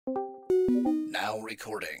now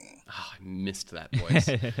recording. Oh, I missed that voice.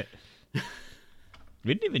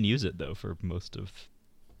 We didn't even use it, though, for most of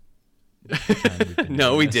the time we've been No,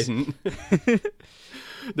 doing we this. didn't.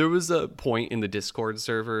 There was a point in the Discord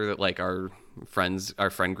server that, like, our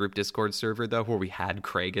friend group Discord server, though, where we had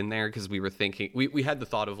Craig in there because we were thinking, we had the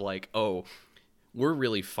thought of, like, oh, we're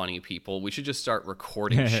really funny people. We should just start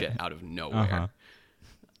recording shit out of nowhere.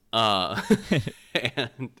 And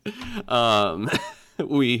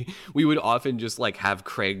we would often just, like, have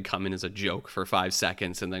Craig come in as a joke for 5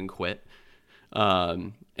 seconds and then quit.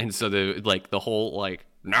 And so the whole, like,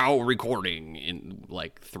 now recording in,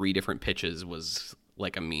 like, 3 different pitches was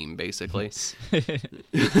like a meme, basically.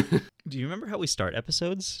 Do you remember how we start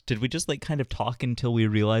episodes? Did we just, like, kind of talk until we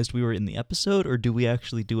realized we were in the episode, or do we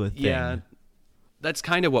actually do a thing? Yeah, that's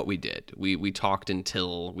kind of what we did. We talked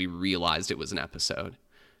until we realized it was an episode,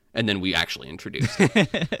 and then we actually introduced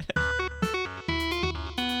it.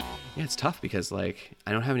 Yeah, it's tough because, like,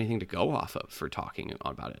 I don't have anything to go off of for talking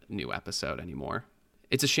about a new episode anymore.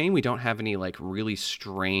 It's a shame we don't have any, like, really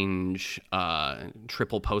strange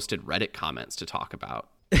triple posted Reddit comments to talk about.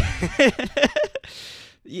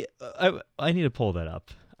 Yeah, I need to pull that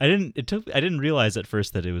up. I didn't realize at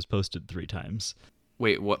first that it was posted 3 times.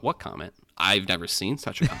 Wait, what comment? I've never seen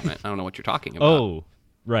such a comment. I don't know what you're talking about. Oh,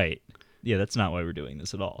 right. Yeah, that's not why we're doing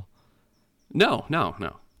this at all. No. No.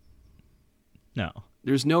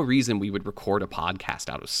 There's no reason we would record a podcast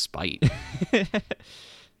out of spite.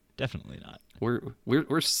 Definitely not.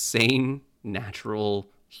 We're sane, natural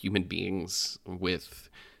human beings with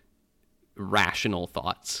rational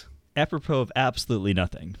thoughts. Apropos of absolutely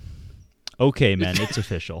nothing. Okay, man, it's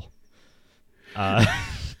official.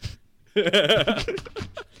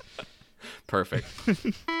 Perfect.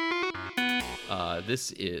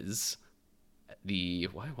 This is the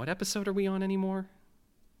what episode are we on anymore?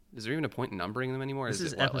 Is there even a point in numbering them anymore? This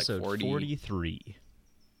is it, what, episode like 43.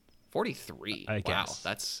 43. I Wow, guess.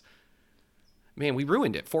 that's... Man, we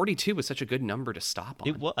ruined it. 42 was such a good number to stop on.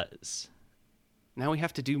 It was. Now we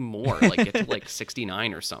have to do more, like get to like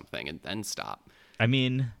 69 or something and then stop. I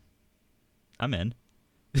mean, I'm in.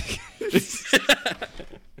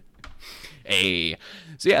 Hey.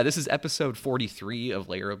 So yeah, this is episode 43 of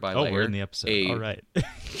Layer by Layer. Oh, we're in the episode. All right.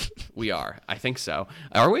 We are. I think so.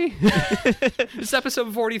 Are we? This is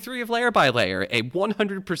episode 43 of Layer by Layer, a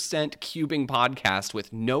 100% cubing podcast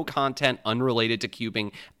with no content unrelated to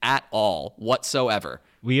cubing at all whatsoever.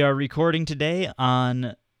 We are recording today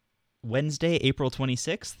on Wednesday, April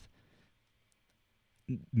 26th.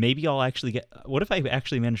 Maybe I'll actually get... What if I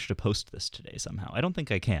actually manage to post this today somehow? I don't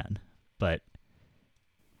think I can, but...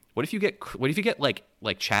 What if you get like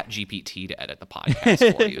Chat GPT to edit the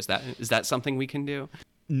podcast for you? Is that something we can do?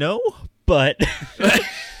 No, but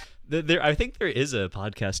I think there is a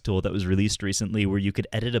podcast tool that was released recently where you could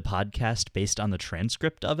edit a podcast based on the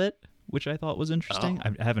transcript of it, which I thought was interesting.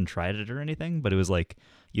 Oh. I haven't tried it or anything, but it was like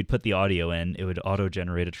you'd put the audio in, it would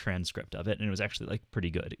auto-generate a transcript of it, and it was actually like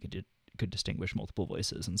pretty good. It could distinguish multiple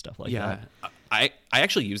voices and stuff like that. I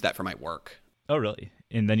actually use that for my work. Oh, really?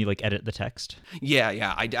 And then you like edit the text?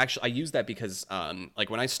 Yeah. I use that because like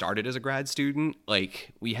when I started as a grad student,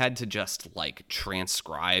 like we had to just like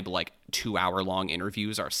transcribe like 2-hour-long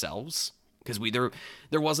interviews ourselves because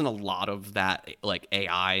there wasn't a lot of that like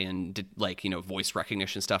AI and like, you know, voice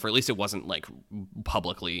recognition stuff, or at least it wasn't like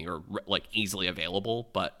publicly or like easily available.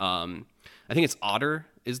 But I think it's Otter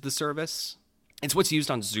is the service. It's what's used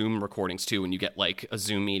on Zoom recordings, too, when you get, like, a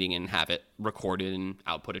Zoom meeting and have it recorded and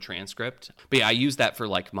output a transcript. But, yeah, I use that for,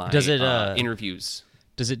 like, my interviews.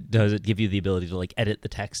 Does it give you the ability to, like, edit the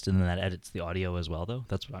text and then that edits the audio as well, though?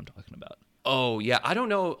 That's what I'm talking about. Oh, yeah. I don't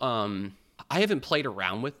know. I haven't played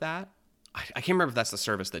around with that. I can't remember if that's the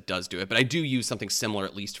service that does do it, but I do use something similar,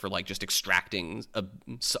 at least for, like, just extracting a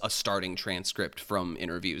starting transcript from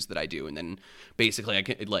interviews that I do. And then basically I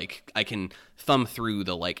can thumb through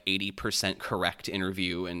the, like, 80% correct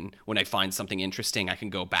interview. And when I find something interesting, I can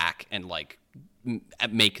go back and, like,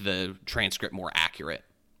 make the transcript more accurate.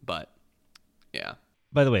 But, yeah.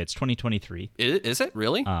 By the way, it's 2023. Is it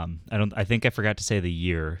really? I think I forgot to say the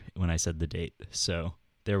year when I said the date. So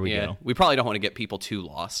there we go. We probably don't want to get people too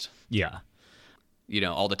lost. Yeah. You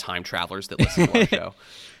know, all the time travelers that listen to our show.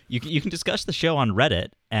 You can discuss the show on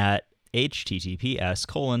Reddit at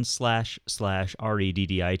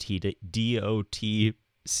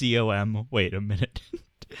https://reddit.com. Wait a minute.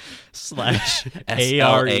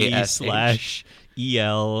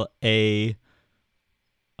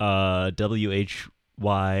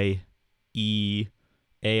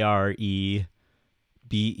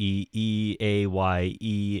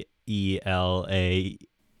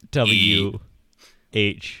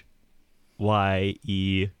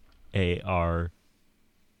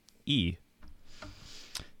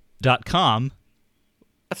 .com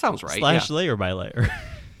That sounds right. / layer by layer.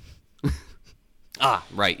 Ah,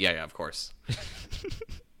 right. Yeah, of course.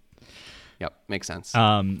 Yep, makes sense.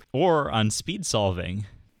 Or on speed solving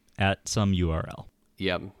at some URL.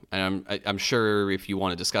 Yep, and I'm sure if you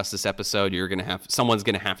want to discuss this episode, someone's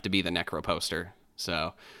gonna have to be the necro poster.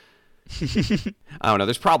 So I don't know.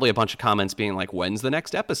 There's probably a bunch of comments being like, "When's the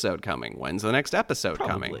next episode coming? When's the next episode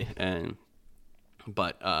Probably. coming?"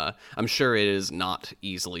 But I'm sure it is not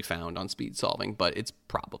easily found on speed solving, but it's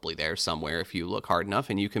probably there somewhere if you look hard enough,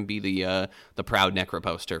 and you can be the proud necro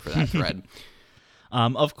poster for that thread.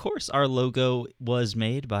 Of course, our logo was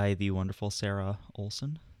made by the wonderful Sarah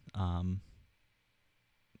Olson,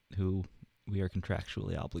 who we are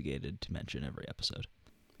contractually obligated to mention every episode.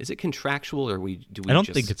 Is it contractual, or do we? I don't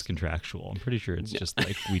think it's contractual. I'm pretty sure it's just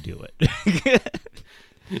like we do it.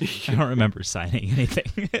 I don't remember signing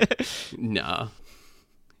anything. Nah.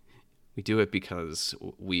 We do it because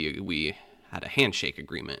we had a handshake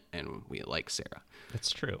agreement and we like Sarah.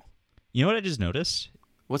 That's true. You know what I just noticed?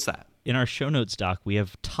 What's that? In our show notes doc, we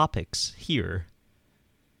have topics here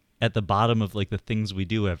at the bottom of like the things we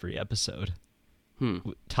do every episode.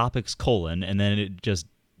 Topics : and then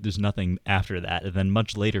there's nothing after that. And then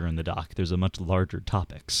much later in the doc, there's a much larger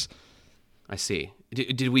topics. I see.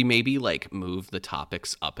 Did we maybe like move the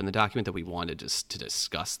topics up in the document that we wanted to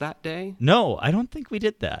discuss that day? No, I don't think we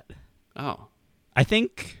did that. Oh. I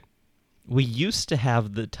think we used to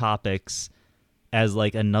have the topics as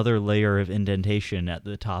like another layer of indentation at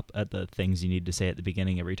the top, at the things you need to say at the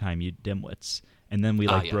beginning every time you dimwits. And then we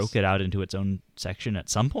yes. broke it out into its own section at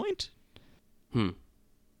some point.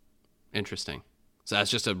 Interesting. So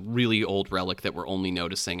that's just a really old relic that we're only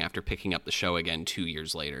noticing after picking up the show again 2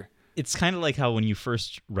 years later. It's kind of like how when you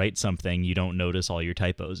first write something, you don't notice all your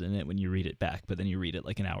typos in it when you read it back, but then you read it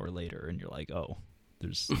like an hour later and you're like, oh,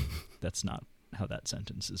 that's not how that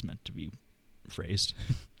sentence is meant to be phrased.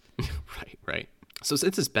 Right. So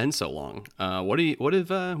since it's been so long, what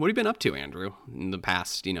have you been up to, Andrew, in the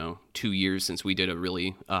past 2 years since we did a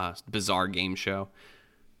really bizarre game show?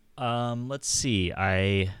 Let's see.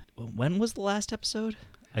 When was the last episode?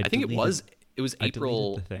 I think it was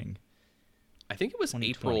April. The thing. I think it was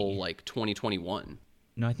April 2021.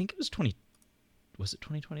 No, I think it was Was it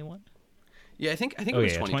 2021? Yeah, I think it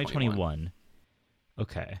was 2021.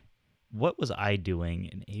 Okay. What was I doing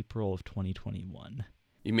in April of 2021?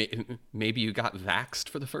 Maybe you got vaxxed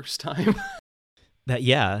for the first time.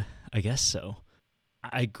 Yeah, I guess so.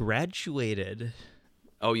 I graduated.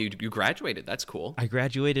 Oh, you graduated. That's cool. I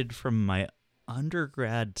graduated from my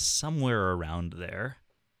undergrad somewhere around there,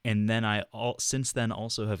 and then since then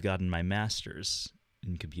also have gotten my master's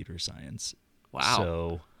in computer science. Wow.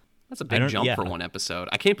 So that's a big jump for one eepisode.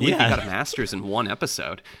 I can't believe you got a master's in one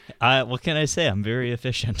episode. What can I say? I'm very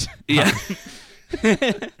efficient. Yeah.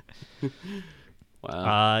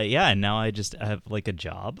 Wow. And now I just have like a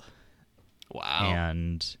job. Wow.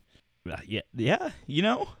 And yeah,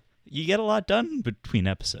 you get a lot done between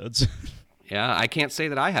episodes. Yeah, I can't say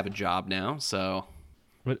that I have a job now, so.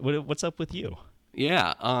 What's up with you?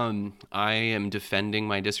 Yeah, I am defending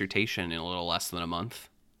my dissertation in a little less than a month,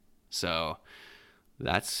 so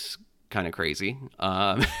that's kind of crazy,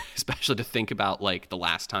 especially to think about, like, the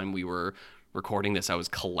last time we were recording this, I was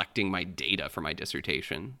collecting my data for my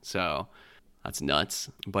dissertation, so that's nuts.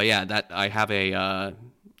 But yeah,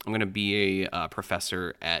 I'm going to be a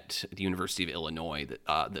professor at the University of Illinois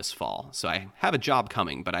this fall. So I have a job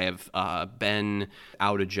coming, but I have been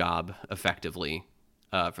out of job effectively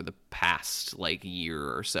for the past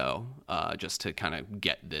year or so, just to kind of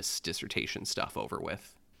get this dissertation stuff over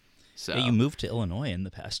with. So you moved to Illinois in the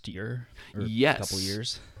past year or yes. a couple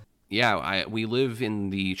years? Yeah, we live in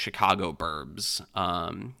the Chicago burbs,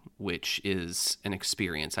 which is an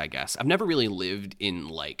experience, I guess. I've never really lived in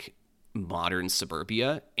modern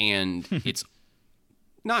suburbia, and it's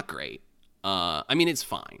not great. I mean, it's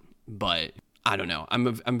fine, but I don't know.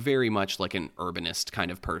 I'm very much like an urbanist kind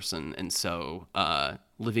of person, and so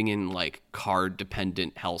living in car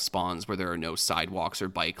dependent hell spawns where there are no sidewalks or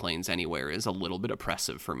bike lanes anywhere is a little bit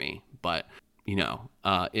oppressive for me. But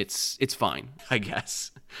it's fine, I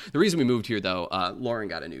guess. The reason we moved here, though, Lauren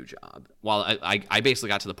got a new job. While I basically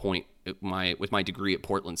got to the point with my degree at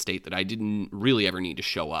Portland State that I didn't really ever need to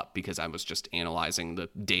show up because I was just analyzing the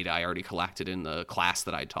data I already collected in the class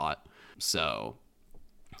that I taught. So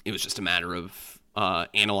it was just a matter of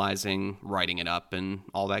analyzing, writing it up, and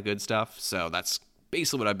all that good stuff. So that's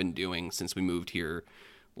basically what I've been doing since we moved here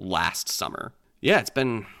last summer. Yeah, it's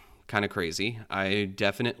been kind of crazy. I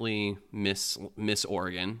definitely miss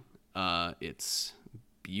Oregon. It's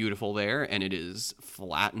beautiful there, and it is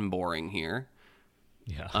flat and boring here.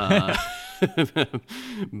 Yeah.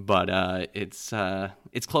 But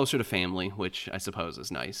it's closer to family, which I suppose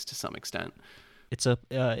is nice to some extent. It's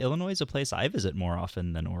Illinois is a place I visit more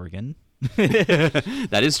often than Oregon.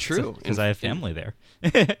 That is true because I have family there.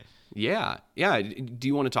 Yeah. Do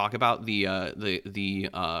you want to talk about the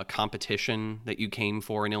competition that you came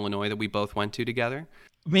for in Illinois that we both went to together?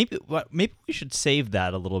 Maybe we should save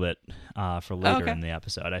that a little bit for later Okay. in the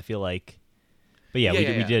episode. I feel like, but yeah,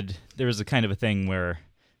 Yeah. we did. There was a kind of a thing where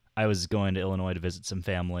I was going to Illinois to visit some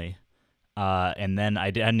family, and then I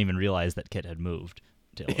hadn't even realized that Kit had moved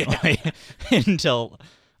to Illinois until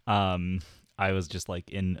I was just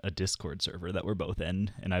like in a Discord server that we're both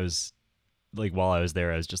in, and I was like, while I was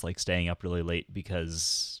there, I was just like staying up really late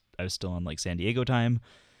because I was still on like San Diego time.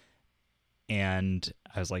 And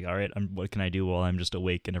I was like, all right, what can I do while I'm just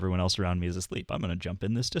awake and everyone else around me is asleep? I'm going to jump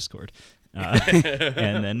in this Discord.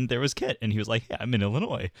 And then there was Kit, and he was like, yeah, I'm in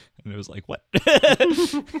Illinois. And it was like, what?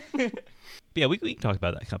 But yeah, we can talk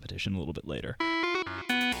about that competition a little bit later.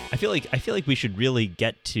 I feel like we should really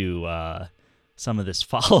get to some of this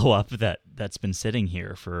follow-up that's been sitting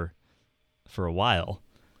here for a while.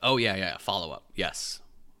 Oh, yeah. Follow up. Yes.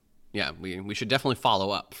 Yeah, we should definitely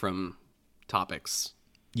follow up from topics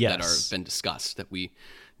Yes. that are been discussed that we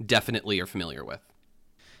definitely are familiar with.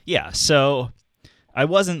 Yeah, so I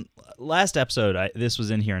wasn't last episode. This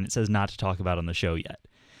was in here, and it says not to talk about on the show yet.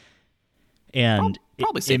 And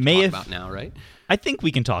Probably safe it to may talk have. about now, right? I think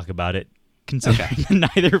we can talk about it, considering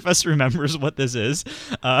neither of us remembers what this is.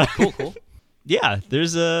 Cool. Yeah,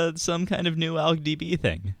 there's some kind of new AlgDB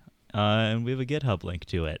thing, and we have a GitHub link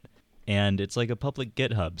to it, and it's like a public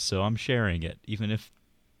GitHub, so I'm sharing it, even if.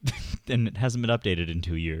 And it hasn't been updated in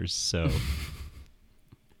 2 years, so...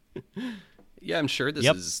 Yeah, I'm sure this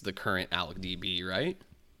Yep. is the current AlgDB, right?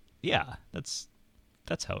 Yeah, that's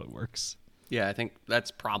how it works. Yeah, I think that's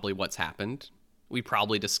probably what's happened. We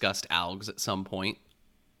probably discussed algs at some point.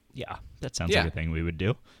 Yeah, that sounds Yeah. like a thing we would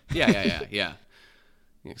do. Yeah.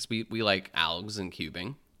 Because we like algs and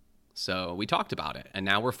cubing. So we talked about it, and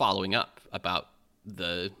now we're following up about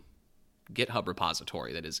the GitHub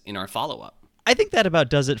repository that is in our follow-up. I think that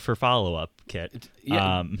about does it for follow-up, Kit.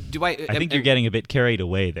 Yeah. I think you're getting a bit carried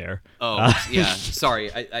away there. Oh, yeah.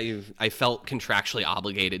 Sorry. I felt contractually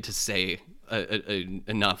obligated to say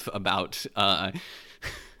enough about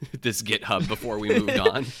this GitHub before we moved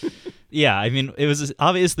on. Yeah, I mean, it was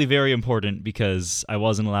obviously very important because I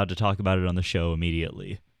wasn't allowed to talk about it on the show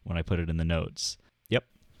immediately when I put it in the notes. Yep.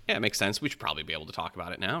 Yeah, it makes sense. We should probably be able to talk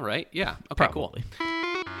about it now, right? Yeah. Okay, Probably.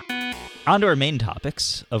 On to our main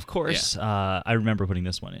topics. Of course, I remember putting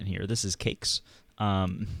this one in here. This is cakes.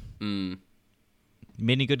 Made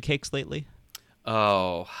any good cakes lately?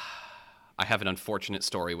 Oh, I have an unfortunate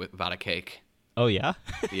story about a cake. Oh, yeah?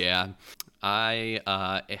 Yeah.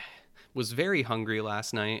 I was very hungry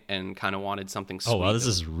last night and kind of wanted something sweet. Oh, wow, this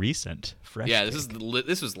is recent. Fresh Yeah, cake.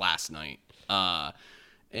 this was last night.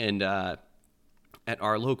 And at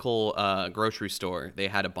our local grocery store, they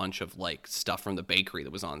had a bunch of like stuff from the bakery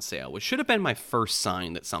that was on sale, which should have been my first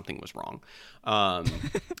sign that something was wrong.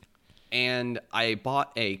 And I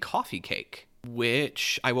bought a coffee cake,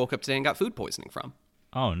 which I woke up today and got food poisoning from.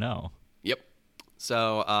 Oh, no. Yep.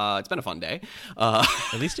 So it's been a fun day.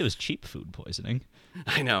 At least it was cheap food poisoning.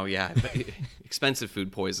 I know, yeah. Expensive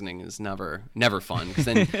food poisoning is never fun because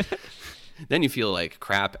then you feel like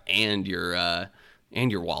crap and your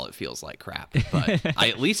wallet feels like crap. But I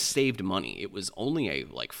at least saved money. It was only a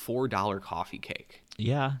like $4 coffee cake.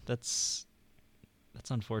 Yeah, that's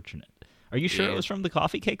unfortunate. Are you sure Yeah. it was from the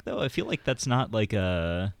coffee cake, though? I feel like that's not like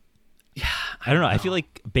a... Yeah, I don't know. I feel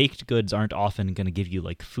like baked goods aren't often going to give you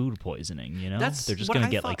like food poisoning, you know? That's They're just what going to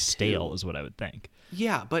I get thought, like stale too. is what I would think.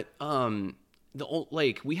 Yeah, but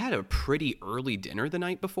we had a pretty early dinner the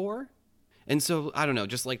night before. And so I don't know,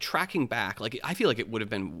 just like tracking back, like I feel like it would have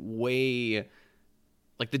been way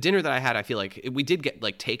like the dinner that I had, I feel like we did get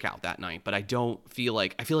like takeout that night, but I feel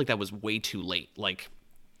like that was way too late. Like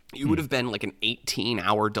it would have been like an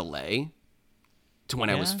 18-hour delay to when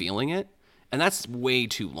I was Yeah. feeling it, and that's way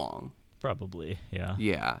too long. Probably, yeah.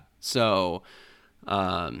 Yeah. So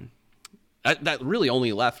that really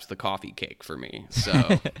only left the coffee cake for me.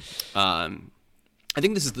 So I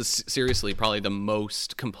think this is seriously probably the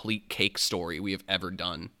most complete cake story we have ever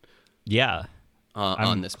done Yeah. I'm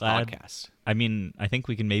on this glad- podcast. I mean, I think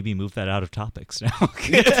we can maybe move that out of topics now.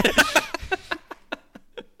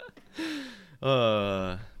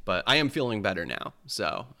 But I am feeling better now.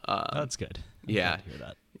 So That's good. I'm yeah. glad to hear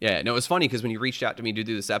that. Yeah, no, it was funny because when you reached out to me to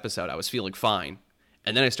do this episode, I was feeling fine.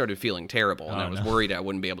 And then I started feeling terrible, and Oh, I was no. worried I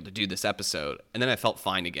wouldn't be able to do this episode. And then I felt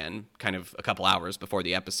fine again, kind of a couple hours before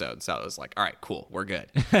the episode. So I was like, all right, cool, we're good.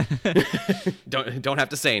 Don't have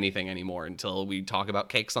to say anything anymore until we talk about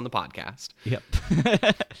cakes on the podcast. Yep.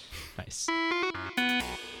 Nice.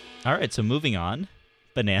 All right, so moving on.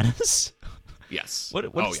 Bananas. Yes. What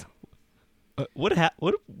oh, is- yeah.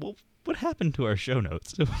 What happened to our show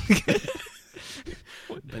notes?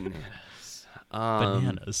 Bananas.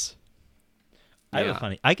 Bananas.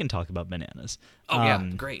 I can talk about bananas. Oh, yeah,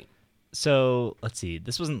 great. So let's see.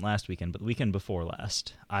 This wasn't last weekend, but the weekend before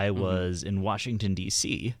last, I was in Washington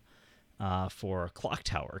D.C. For Clock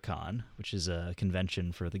Tower Con, which is a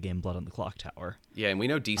convention for the game Blood on the Clock Tower. Yeah, and we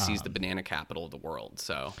know DC is the banana capital of the world,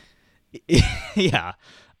 so... Yeah.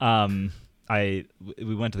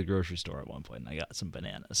 We went to the grocery store at one point, and I got some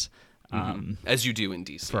bananas. As you do in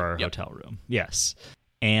DC. For our hotel room. Yes.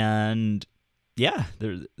 And yeah,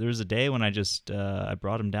 there was a day when I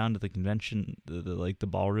brought them down to the convention, the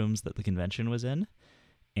ballrooms that the convention was in,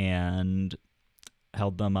 and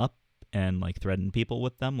held them up and like threatened people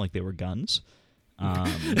with them like they were guns.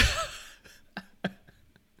 Did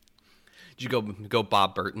you go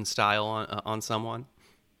Bob Burton style on someone?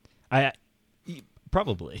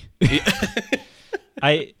 Probably.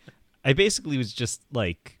 I basically was just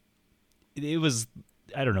like, it was,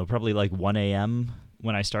 I don't know, probably like 1 a.m.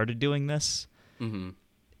 when I started doing this. Mm-hmm.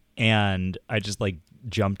 And I just like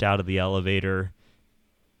jumped out of the elevator,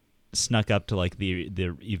 snuck up to like the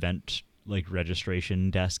event like registration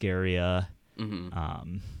desk area.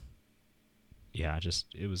 Mm-hmm. Yeah,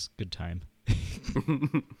 it was a good time.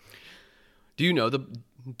 Do you know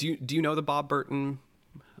the Bob Burton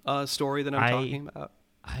story that I'm talking about?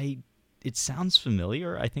 It sounds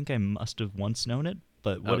familiar. I think I must have once known it,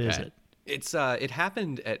 but what is it? It's it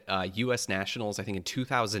happened at U.S. Nationals, I think in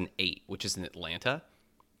 2008, which is in Atlanta,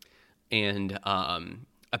 and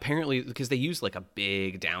apparently because they used like a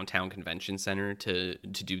big downtown convention center to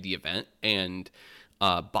do the event, and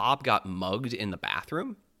Bob got mugged in the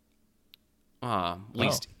bathroom. At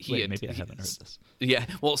least maybe I haven't heard this. Yeah,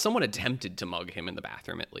 well, someone attempted to mug him in the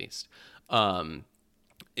bathroom at least.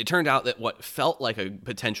 It turned out that what felt like a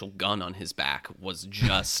potential gun on his back was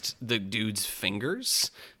just the dude's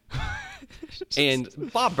fingers. And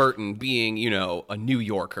Bob Burton, being, a New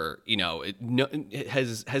Yorker, it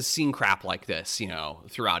has seen crap like this,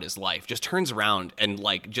 throughout his life, just turns around and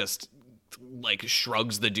just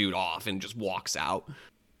shrugs the dude off and just walks out.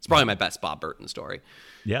 It's probably my best Bob Burton story.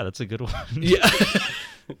 Yeah, that's a good one. Yeah.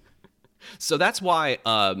 So that's why,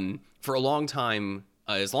 for a long time,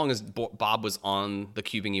 as long as Bob was on the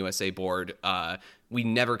Cubing USA board, we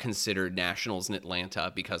never considered nationals in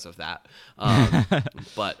Atlanta because of that.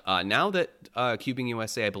 But now that Cubing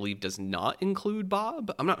USA, I believe, does not include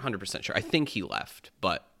Bob, I'm not 100% sure. I think he left,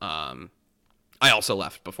 but I also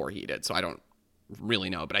left before he did, so I don't really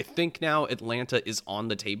know. But I think now Atlanta is on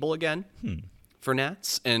the table again. For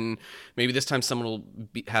Nats, and maybe this time someone will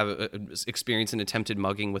have experience an attempted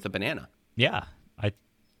mugging with a banana. Yeah,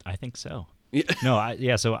 I think so. Yeah.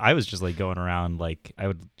 No, so I was just like going around, like I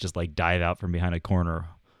would just like dive out from behind a corner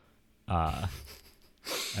at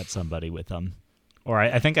somebody with them. Or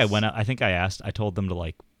I think I went out, I told them to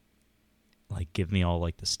like give me all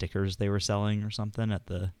like the stickers they were selling or something at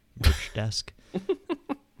the merch desk.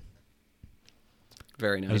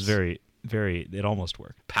 Very nice. It was very, it almost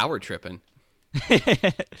worked. Power tripping.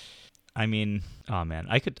 I mean, oh man,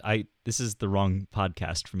 this is the wrong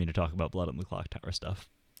podcast for me to talk about Blood on the Clock Tower stuff.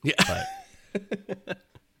 Yeah. But,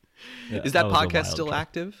 yeah, is that was a podcast wild still trip.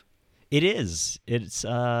 active? It is. It's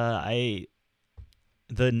the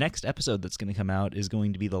next episode that's going to come out is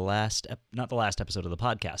going to be not the last episode of the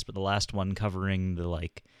podcast, but the last one covering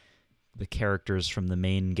the characters from the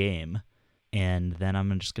main game. And then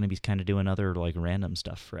I'm just going to be kind of doing other like random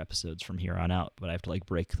stuff for episodes from here on out. But I have to like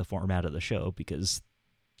break the format of the show because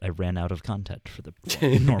I ran out of content for the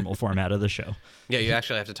normal format of the show. Yeah, you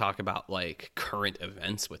actually have to talk about like current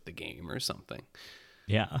events with the game or something.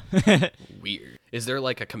 Yeah. Weird. Is there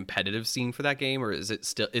like a competitive scene for that game, or is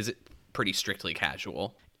it pretty strictly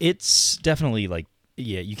casual? It's definitely like,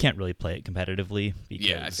 yeah, you can't really play it competitively because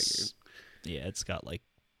Yeah, I figured. Yeah, it's got like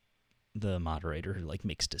the moderator who like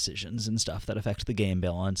makes decisions and stuff that affect the game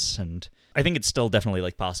balance, and I think it's still definitely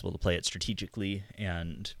like possible to play it strategically,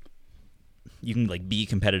 and you can like be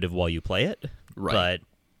competitive while you play it. Right. But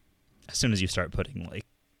as soon as you start putting like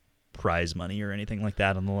prize money or anything like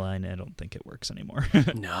that on the line, I don't think it works anymore.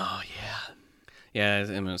 No, yeah. Yeah,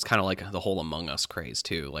 I mean, it's kind of like the whole Among Us craze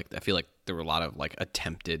too. Like, I feel like there were a lot of like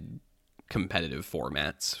attempted competitive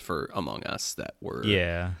formats for Among Us that were,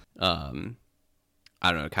 yeah, I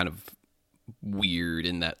don't know, kind of weird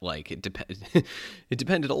in that like it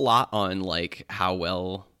depended a lot on like how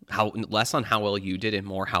less on how well you did and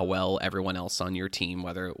more how well everyone else on your team,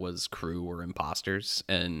 whether it was crew or imposters,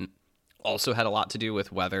 and also had a lot to do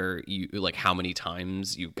with whether you like how many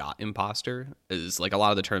times you got imposter. Is like a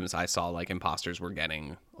lot of the tournaments I saw, like imposters were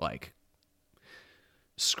getting like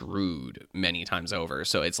screwed many times over.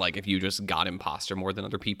 So it's like if you just got imposter more than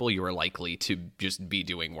other people, you were likely to just be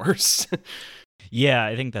doing worse. Yeah,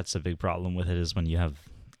 I think that's a big problem with it is when you have,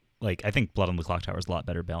 like, I think Blood on the Clocktower is a lot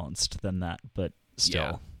better balanced than that, but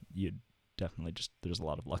still, you definitely just, there's a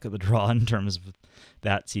lot of luck of the draw in terms of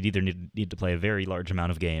that. So you'd either need to play a very large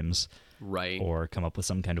amount of games, right, or come up with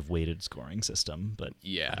some kind of weighted scoring system, but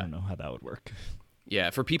yeah, I don't know how that would work. Yeah,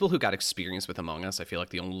 for people who got experience with Among Us, I feel like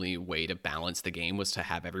the only way to balance the game was to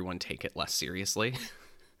have everyone take it less seriously.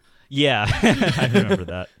 Yeah, I remember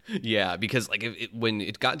that. Yeah, because like when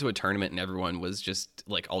it got to a tournament and everyone was just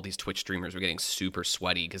like all these Twitch streamers were getting super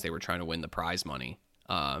sweaty because they were trying to win the prize money,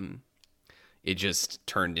 it just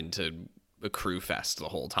turned into a crew fest the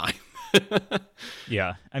whole time.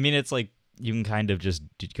 Yeah, I mean, it's like you can kind of just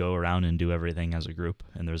go around and do everything as a group,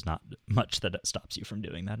 and there's not much that stops you from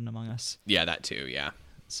doing that in Among Us. Yeah, that too, yeah.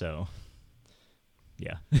 So,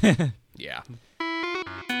 yeah. Yeah.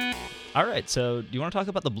 All right, so do you want to talk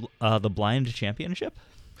about the Blind Championship?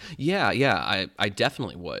 Yeah, I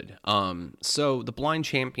definitely would. So the Blind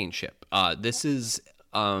Championship, this is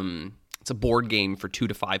it's a board game for 2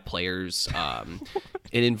 to 5 players.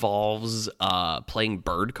 It involves playing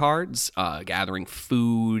bird cards, gathering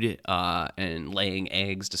food, and laying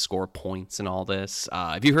eggs to score points and all this.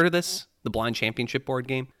 Have you heard of this? The Blind Championship board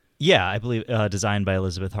game? Yeah, I believe designed by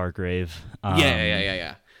Elizabeth Hargrave.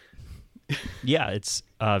 Yeah. Yeah, it's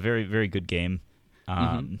a very, very good game.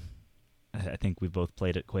 I think we've both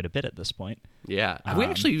played it quite a bit at this point. Yeah. Have we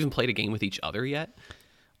actually even played a game with each other yet?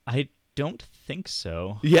 I don't think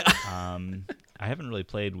so. Yeah. I haven't really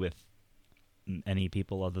played with any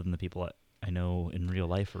people other than the people I know in real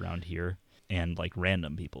life around here and like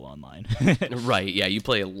random people online. Right. Yeah, you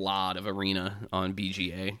play a lot of Arena on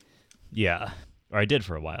BGA. Yeah. Or I did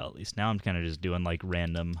for a while at least. Now I'm kind of just doing like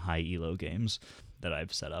random high elo games that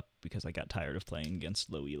I've set up because I got tired of playing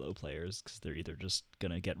against low elo players because they're either just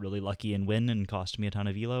going to get really lucky and win and cost me a ton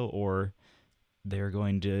of elo, they're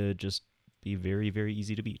going to just be very, very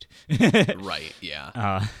easy to beat. Right,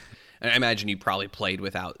 yeah. And I imagine you probably played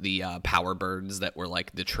without the power birds that were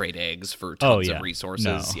like the trade eggs for tons of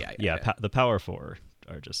resources. No. Yeah. The Power 4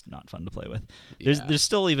 are just not fun to play with. There's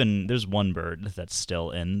still there's one bird that's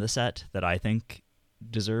still in the set that I think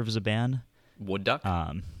deserves a ban. Wood duck?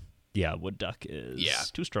 Yeah, wood duck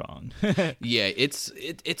is too strong. Yeah, it's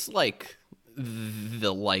like the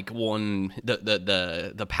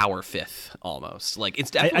power 5th almost. Like it's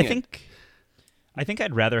definitely I think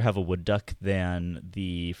I'd rather have a wood duck than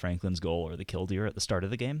the Franklin's Goal or the Killdeer at the start of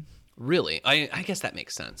the game. Really? I guess that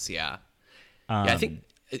makes sense, yeah. I think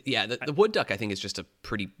the wood duck I think is just a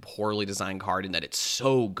pretty poorly designed card in that it's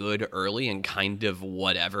so good early and kind of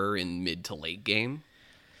whatever in mid to late game.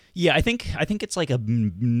 Yeah, I think it's like a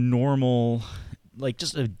normal, like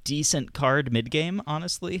just a decent card mid game.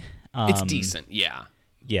 Honestly, it's decent. Yeah.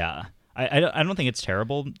 Yeah, I don't think it's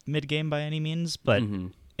terrible mid game by any means, but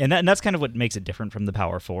and that's kind of what makes it different from the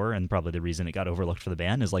Power 4, and probably the reason it got overlooked for the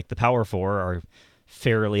ban is like the Power 4 are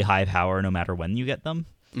fairly high power no matter when you get them.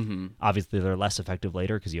 Mm-hmm. Obviously, they're less effective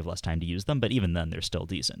later because you have less time to use them, but even then, they're still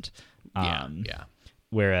decent. Yeah.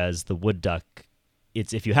 Whereas the wood duck,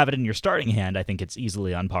 it's if you have it in your starting hand, I think it's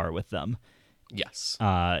easily on par with them. Yes.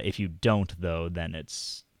 If you don't, though, then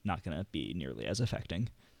it's not going to be nearly as affecting.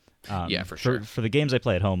 Yeah, for sure. For the games I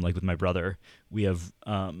play at home, like with my brother, we have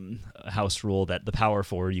a house rule that the Power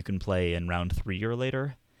 4 you can play in round 3 or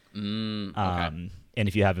later. Okay. And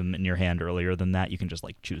if you have them in your hand earlier than that, you can just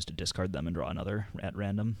like choose to discard them and draw another at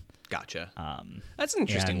random. Gotcha. That's an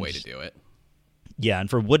interesting way to do it. Yeah, and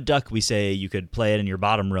for wood duck, we say you could play it in your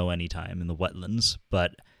bottom row anytime in the wetlands,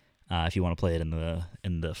 but if you want to play it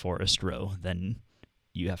in the forest row, then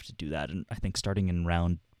you have to do that. And I think starting in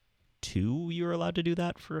round 2, you're allowed to do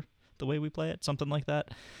that for the way we play it, something like that.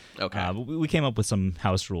 Okay. We came up with some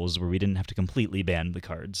house rules where we didn't have to completely ban the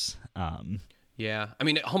cards. Yeah, I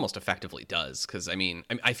mean, it almost effectively does because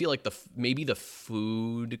I feel like maybe the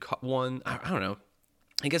food one. I don't know.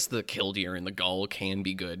 I guess the Killdeer and the Gull can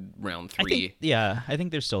be good round 3. I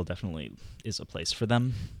think there still definitely is a place for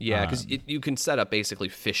them. Yeah, because you can set up basically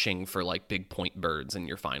fishing for like big point birds in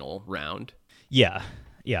your final round. Yeah,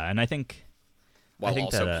 and I think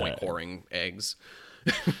also point whoring eggs.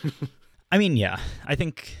 I mean, yeah, I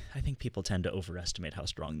think people tend to overestimate how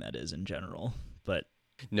strong that is in general, but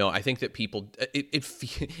No, I think that people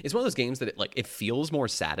it's one of those games that it feels more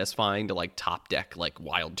satisfying to like top deck like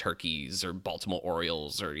wild turkeys or Baltimore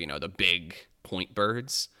Orioles or the big point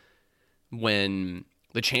birds when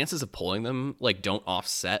the chances of pulling them like don't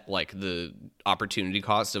offset like the opportunity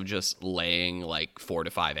cost of just laying like 4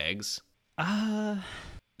 to 5 eggs.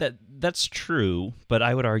 That's true, but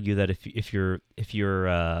I would argue that if you're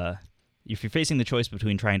facing the choice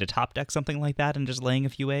between trying to top deck something like that and just laying a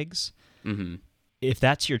few eggs, if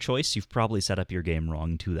that's your choice, you've probably set up your game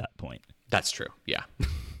wrong to that point. That's true. Yeah.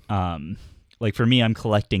 Like for me, I'm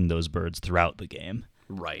collecting those birds throughout the game.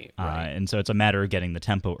 Right. And so it's a matter of getting the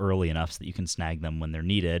tempo early enough so that you can snag them when they're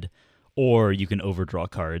needed, or you can overdraw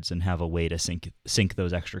cards and have a way to sink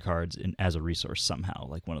those extra cards in as a resource somehow,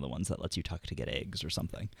 like one of the ones that lets you tuck to get eggs or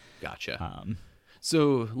something. Gotcha.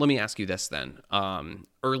 So let me ask you this then.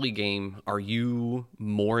 Early game, are you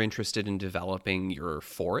more interested in developing your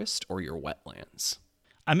forest or your wetlands?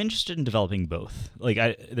 I'm interested in developing both. Like,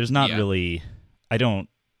 there's not Yeah. really...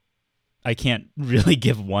 I can't really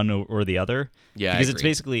give one or the other. Yeah, because I it's agree.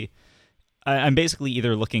 basically... I'm basically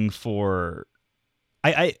either looking for...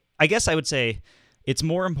 I guess I would say it's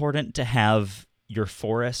more important to have your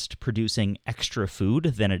forest producing extra food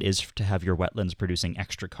than it is to have your wetlands producing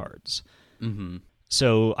extra cards. Mm-hmm.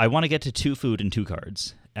 So I want to get to 2 food and 2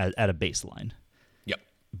 cards at a baseline. Yep.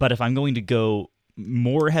 But if I'm going to go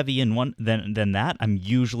more heavy in one than that, I'm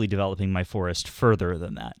usually developing my forest further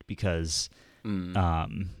than that because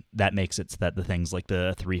that makes it so that the things like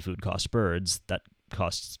the 3 food cost birds, that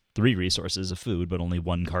costs 3 resources of food, but only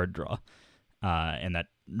 1 card draw. And that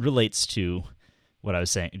relates to what I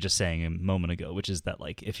was saying a moment ago, which is that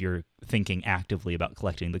like if you're thinking actively about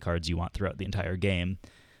collecting the cards you want throughout the entire game,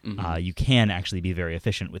 you can actually be very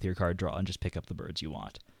efficient with your card draw and just pick up the birds you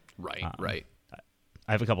want. Right, right.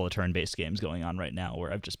 I have a couple of turn-based games going on right now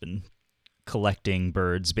where I've just been collecting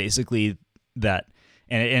birds, basically that,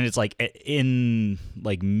 and it's like in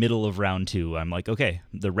like middle of round 2, I'm like, okay,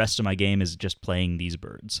 the rest of my game is just playing these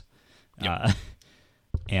birds,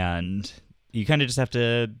 and you kind of just have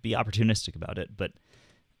to be opportunistic about it. But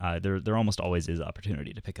there almost always is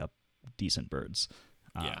opportunity to pick up decent birds.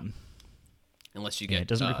 Unless you get It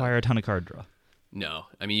doesn't require a ton of card draw. No,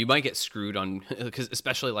 I mean you might get screwed on because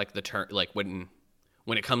especially like the turn, like when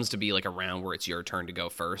it comes to be like a round where it's your turn to go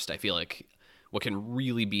first. I feel like what can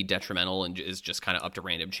really be detrimental and is just kind of up to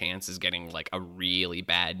random chance is getting like a really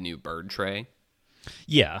bad new bird tray.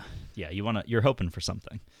 Yeah, you're hoping for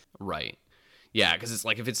something. Right. Yeah, because it's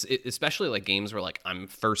like especially like games where like I'm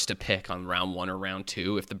first to pick on round 1 or round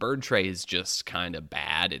 2. If the bird tray is just kind of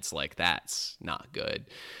bad, it's like that's not good.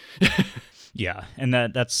 Yeah, and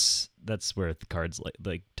that's where the cards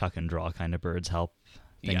like tuck and draw kind of birds help.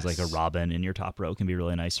 Things like a Yes. robin in your top row can be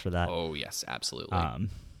really nice for that. Oh yes, absolutely.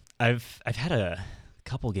 I've had a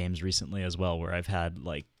couple games recently as well where I've had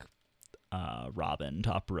like robin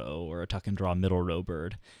top row or a tuck and draw middle row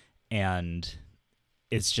bird, and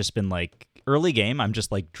it's just been like early game I'm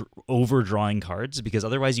just like overdrawing cards because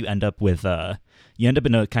otherwise you end up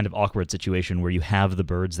in a kind of awkward situation where you have the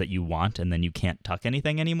birds that you want and then you can't tuck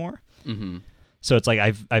anything anymore. Mm-hmm. So it's like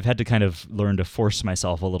I've had to kind of learn to force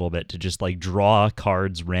myself a little bit to just like draw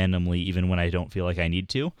cards randomly even when I don't feel like I need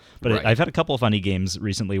to. But Right. I've had a couple of funny games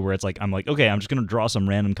recently where it's like I'm like, okay, I'm just going to draw some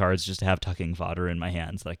random cards just to have tucking fodder in my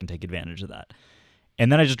hands that I can take advantage of that.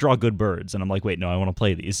 And then I just draw good birds and I'm like, wait, no, I want to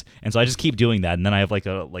play these. And so I just keep doing that and then I have like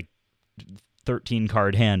a 13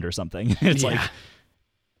 card hand or something. It's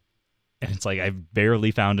like I've barely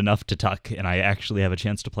found enough to tuck and I actually have a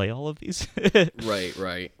chance to play all of these.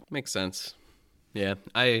 Right. Makes sense. Yeah,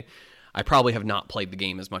 I probably have not played the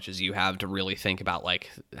game as much as you have to really think about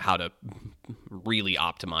like how to really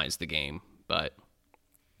optimize the game, but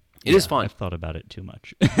it is fun. I've thought about it too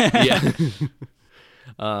much. Yeah.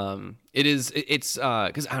 It's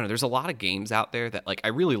because I don't know, there's a lot of games out there that like I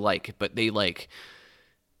really like, but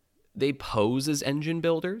they pose as engine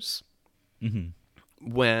builders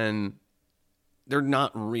when they're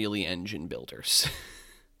not really engine builders.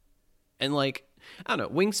 And like I don't know,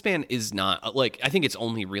 Wingspan is not like I think it's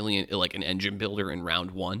only really like an engine builder in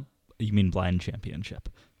round 1. You mean Blind Championship?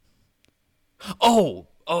 Oh,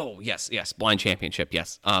 yes, Blind Championship,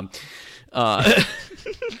 yes. So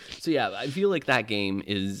yeah, I feel like that game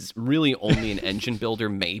is really only an engine builder,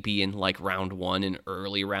 maybe in like round 1 and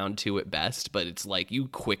early round 2 at best. But it's like you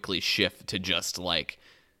quickly shift to just like,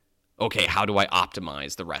 okay, how do I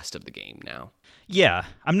optimize the rest of the game now? Yeah,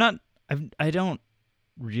 I don't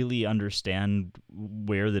really understand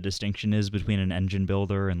where the distinction is between an engine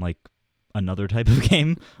builder and like another type of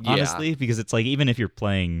game, honestly, because it's like even if you're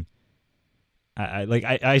playing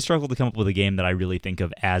I struggle to come up with a game that I really think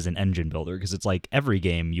of as an engine builder, because it's like every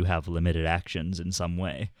game you have limited actions in some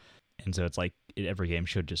way. And so it's like every game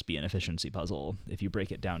should just be an efficiency puzzle if you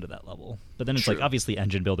break it down to that level. But then it's True. like, obviously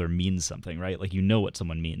engine builder means something, right? Like, you know what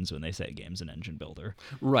someone means when they say a game's an engine builder.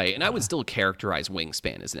 Right, and I would still characterize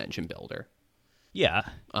Wingspan as an engine builder. Yeah.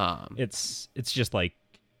 It's just like,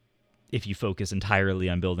 if you focus entirely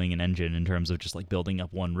on building an engine in terms of just like building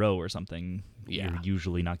up one row or something, you're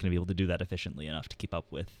usually not going to be able to do that efficiently enough to keep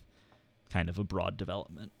up with kind of a broad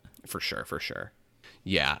development. For sure.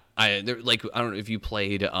 Yeah, I don't know if you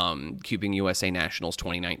played Cubing USA Nationals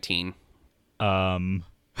 2019. Have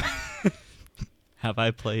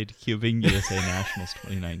I played Cubing USA Nationals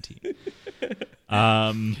 2019?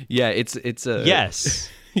 Yeah, it's a yes.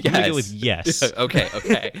 Yes. I'm gonna go with yes.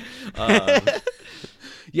 Okay.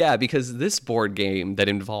 Yeah, because this board game that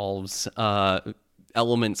involves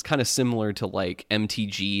elements kind of similar to like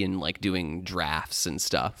MTG and like doing drafts and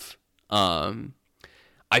stuff.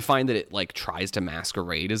 I find that it like tries to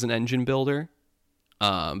masquerade as an engine builder,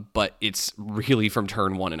 but it's really from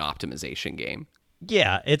turn one an optimization game.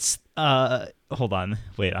 Yeah, it's hold on.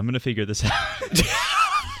 Wait, I'm going to figure this out.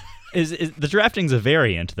 Is the drafting's a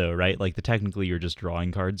variant though, right? Like technically you're just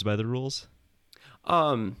drawing cards by the rules?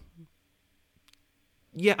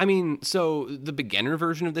 Yeah, I mean, so the beginner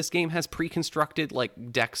version of this game has pre-constructed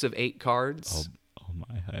like decks of 8 cards. Oh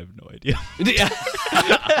my, I have no idea.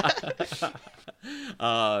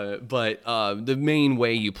 But the main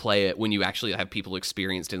way you play it, when you actually have people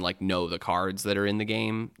experienced and like know the cards that are in the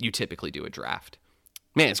game, you typically do a draft.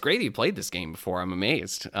 Man, it's great that you played this game before. I'm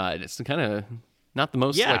amazed. It's kind of not the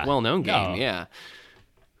most like well-known game. No.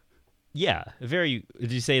 Yeah, very.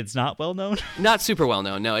 Did you say it's not well known? Not super well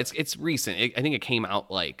known. No, it's recent. I think it came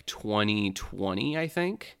out like 2020. I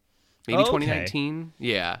think maybe 2019.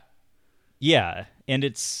 Yeah. Yeah, and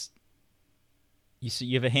it's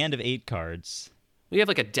you have a hand of 8 cards. We have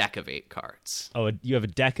like a deck of 8 cards. Oh, you have a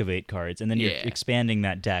deck of 8 cards, and then you're expanding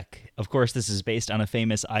that deck. Of course, this is based on a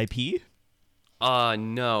famous IP.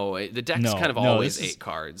 No, the deck's kind of always 8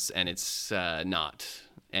 cards, and it's not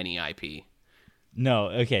any IP. No,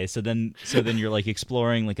 okay, so then you're like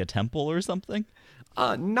exploring like a temple or something?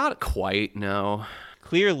 Not quite, no.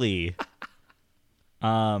 Clearly.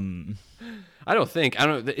 I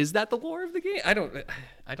don't is that the lore of the game? I don't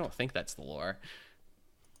think that's the lore.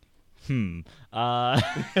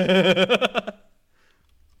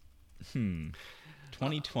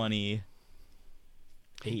 2020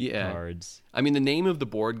 8 cards. I mean, the name of the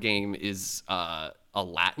board game is a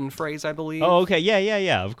Latin phrase, I believe. Oh, okay.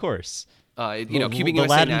 Yeah, of course. Cubing the USA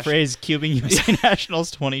Latin phrase "Cubing USA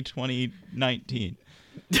Nationals 2019."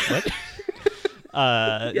 What?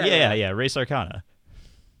 Yeah. Race Arcana.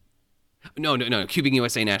 No. Cubing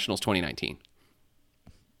USA Nationals 2019.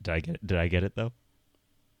 Did I get it though?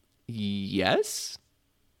 Yes.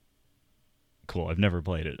 Cool. I've never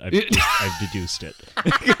played it. I've deduced it.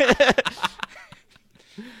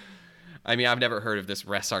 I mean, I've never heard of this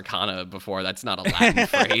Res Arcana before. That's not a Latin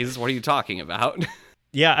phrase. What are you talking about?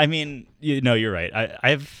 Yeah, I mean, you're right.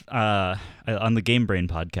 I've on the Game Brain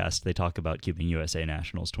podcast, they talk about Cubing USA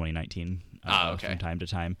Nationals 2019 from time to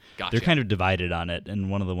time. Gotcha. They're kind of divided on it, and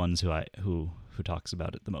one of the ones who talks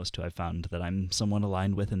about it the most, who I found that I'm somewhat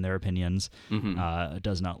aligned with in their opinions,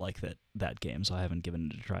 does not like that game, so I haven't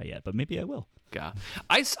given it a try yet, but maybe I will. Yeah,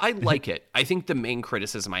 I like it. I think the main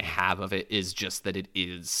criticism I have of it is just that it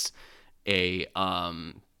is a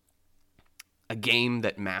game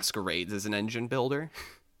that masquerades as an engine builder.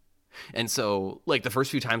 And so, like, the first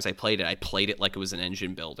few times I played it like it was an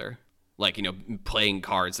engine builder. Like, playing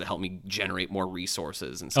cards that help me generate more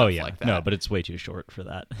resources and stuff like that. No, but it's way too short for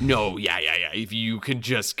that. No, yeah. If you can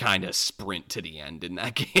just kind of sprint to the end in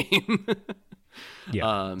that game.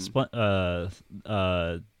 Yeah.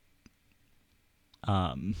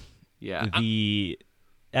 Yeah. The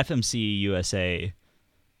FMC USA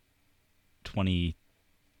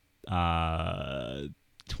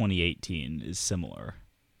 2018 is similar.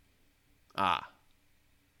 I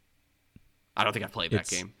don't think I've played that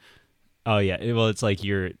game. Oh yeah, well it's like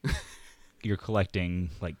you're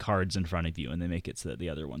collecting like cards in front of you, and they make it so that the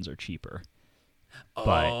other ones are cheaper.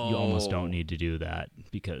 But you almost don't need to do that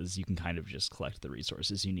because you can kind of just collect the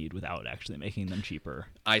resources you need without actually making them cheaper.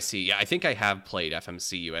 I see. Yeah, I think I have played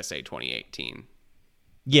FMC USA 2018.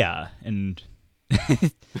 Yeah, and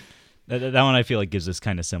that one I feel like gives this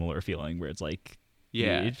kind of similar feeling where it's like,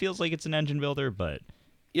 it feels like it's an engine builder, but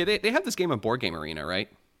yeah, they have this game on Board Game Arena, right?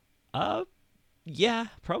 Yeah,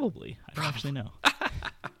 probably. I don't actually know.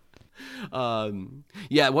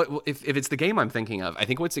 Yeah, what if it's the game I'm thinking of? I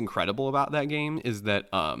think what's incredible about that game is that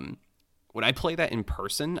when I play that in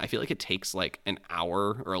person, I feel like it takes like an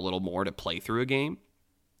hour or a little more to play through a game.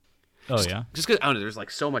 Oh, yeah? Just because, I don't know, there's like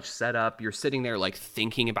so much setup. You're sitting there like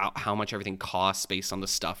thinking about how much everything costs based on the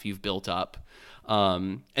stuff you've built up.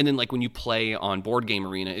 And then like when you play on Board Game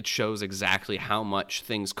Arena, it shows exactly how much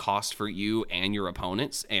things cost for you and your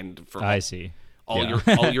opponents. And for I see. all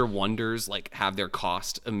Yeah. all your wonders like have their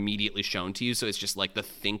cost immediately shown to you. So it's just like the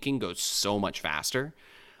thinking goes so much faster.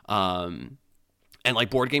 And like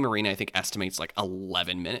Board Game Arena, I think estimates like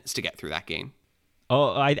 11 minutes to get through that game.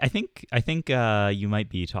 Oh, I think you might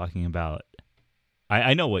be talking about.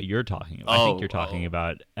 I know what you're talking about. I think you're talking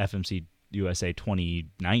about FMC USA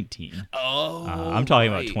 2019. Oh, I'm talking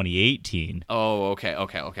about right. 2018. Oh,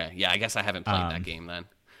 okay. Yeah, I guess I haven't played that game then.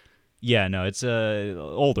 Yeah, no, it's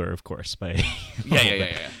older, of course, by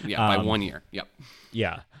Yeah, by 1 year. Yep.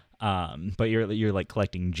 yeah. But you're like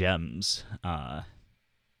collecting gems,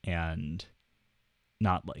 and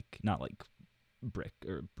not like brick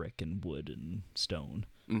and wood and stone,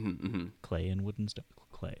 clay and wood and stone.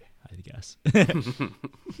 Clay, I guess.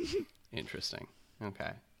 Interesting.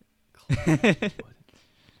 Okay.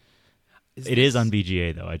 It is on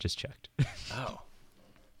BGA though. I just checked. Oh.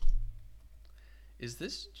 Is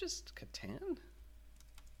this just Catan?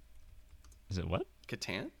 Is it what?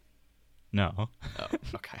 Catan? No. Oh,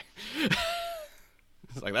 okay.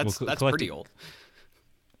 It's like that's collecting- pretty old.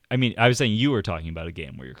 I mean, I was saying you were talking about a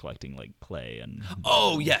game where you're collecting like clay and.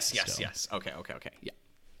 Oh, yes. stone. Okay. Yeah.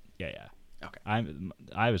 Yeah. Okay.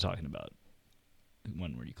 I was talking about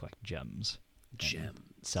one where you collect gems. and Gems.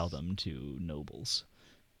 Sell them to nobles.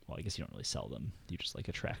 Well, I guess you don't really sell them. You just like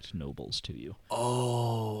attract nobles to you.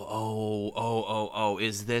 Oh.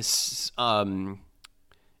 Is this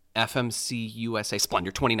FMC USA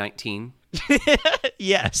Splendor 2019?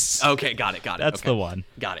 Yes. Okay, got it. That's okay. the one.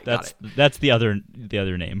 Got it. That's the other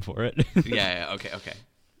name for it. Yeah, okay.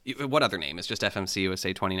 What other name? It's just FMC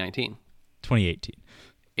USA 2019. 2018.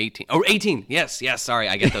 18. Oh, 18. Yes. Sorry,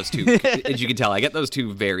 I get those two. As you can tell, I get those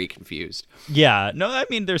two very confused. Yeah. No, I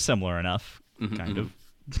mean they're similar enough, kind of.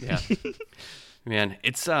 Yeah. Man,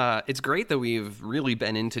 it's great that we've really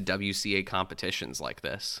been into WCA competitions like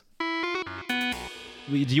this.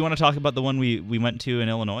 Do you want to talk about the one we went to in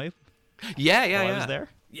Illinois? Yeah. I was there.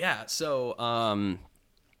 Yeah. So,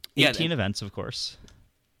 18 events, of course.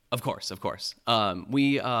 Of course.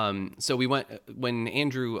 We went when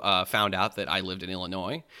Andrew found out that I lived in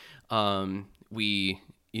Illinois. We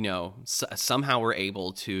somehow were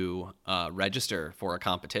able to register for a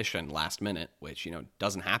competition last minute, which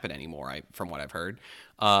doesn't happen anymore. From what I've heard.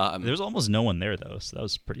 There was almost no one there though, so that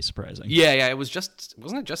was pretty surprising. Yeah. Wasn't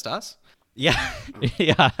it just us? Yeah,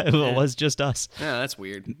 yeah. It was just us. Yeah, that's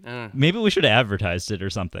weird. Maybe we should have advertised it or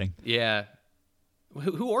something. Yeah.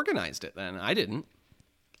 Who organized it then? I didn't.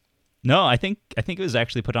 No, I think it was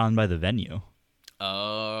actually put on by the venue.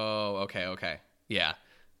 Oh, okay. Yeah.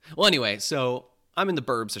 Well, anyway, so I'm in the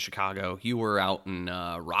burbs of Chicago. You were out in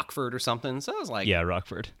Rockford or something. So I was like, Yeah,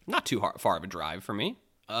 Rockford. not too far of a drive for me.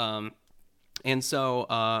 And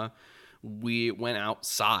so we went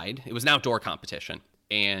outside. It was an outdoor competition.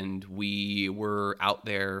 And we were out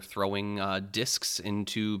there throwing discs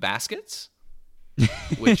into baskets,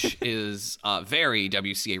 which is very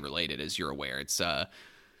WCA related, as you're aware. It's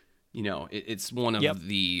it's one of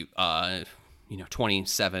the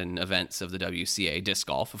 27 events of the WCA disc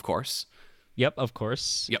golf, of course. Yep, of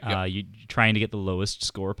course. Yep. You trying to get the lowest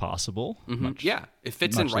score possible. Yeah, it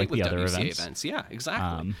fits in much right like with the other WCA events. Yeah,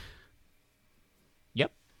 exactly.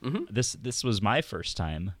 Yep. This was my first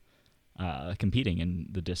time competing in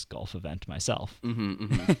the disc golf event myself.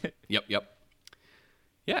 Yep.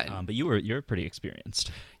 Yeah. But you're pretty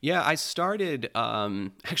experienced. Yeah, I started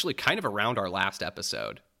actually kind of around our last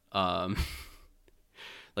episode.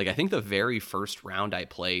 Like I think the very first round I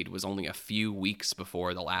played was only a few weeks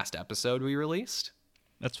before the last episode we released.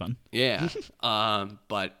 That's fun. Yeah.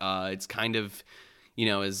 But it's kind of,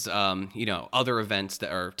 as other events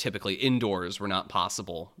that are typically indoors were not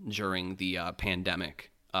possible during the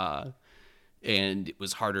pandemic. And it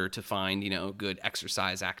was harder to find, good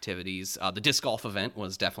exercise activities. The disc golf event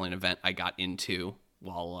was definitely an event I got into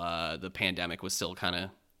while the pandemic was still kind of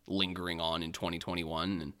lingering on in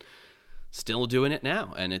 2021, and still doing it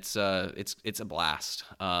now. And it's a blast.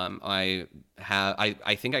 I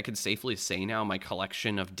think I could safely say now my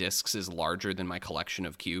collection of discs is larger than my collection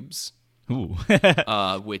of cubes, Ooh.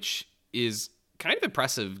 which is kind of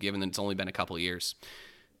impressive given that it's only been a couple of years.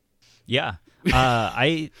 Yeah.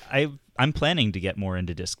 I'm planning to get more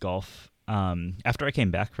into disc golf. After I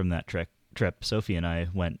came back from that trip, Sophie and I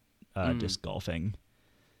went disc golfing.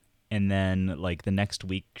 and then like the next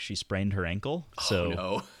week she sprained her ankle,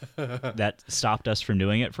 so that stopped us from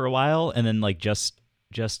doing it for a while. And then like just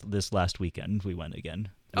this last weekend we went again.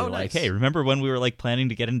 We were nice. like, hey, remember when we were like planning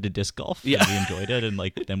to get into disc golf? Yeah, we enjoyed it, and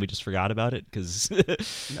like then we just forgot about it because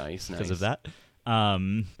nice of that.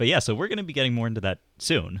 But yeah, so we're going to be getting more into that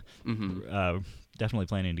soon. Definitely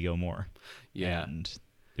planning to go more. Yeah. And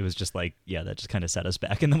it was just like, yeah, that just kind of set us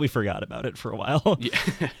back, and then we forgot about it for a while.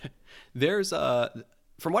 Yeah. There's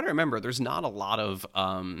from what I remember, there's not a lot of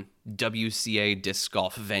WCA disc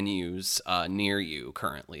golf venues near you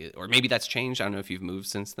currently, or maybe that's changed. I don't know if you've moved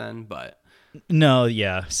since then, but no,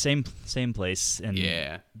 yeah, same place. And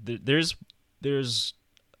yeah, there's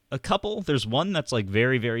a couple. There's one that's like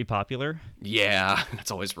very, very popular. Yeah,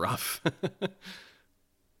 that's always rough.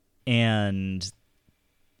 And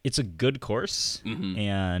it's a good course,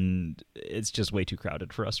 and it's just way too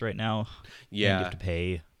crowded for us right now. Yeah, you have to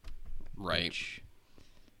pay. Right. Which,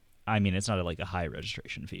 I mean, it's not like a high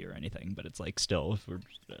registration fee or anything, but it's like still,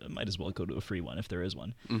 if might as well go to a free one if there is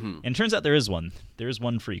one. And it turns out there is one. There is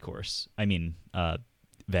one free course. I mean,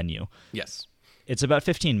 venue. Yes. It's about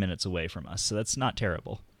 15 minutes away from us, so that's not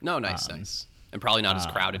terrible. No, nice. And probably not as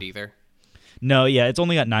crowded either. No, yeah, it's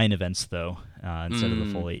only got 9 events though, instead of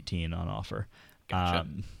the full 18 on offer. Gotcha.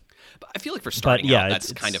 But I feel like for starting out,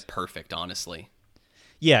 that's kind of perfect, honestly.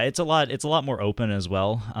 Yeah, it's a lot more open as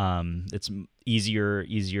well. It's easier.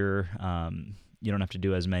 You don't have to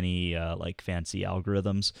do as many like fancy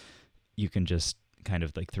algorithms. You can just kind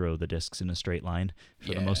of like throw the discs in a straight line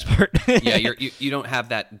for the most part. Yeah, you don't have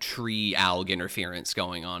that tree alg interference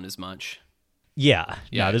going on as much. Yeah.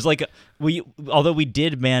 No, there's like although we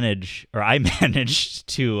did manage, or I managed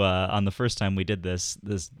to on the first time we did this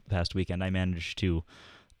past weekend, I managed to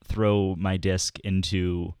throw my disc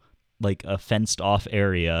into like a fenced off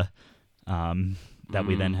area that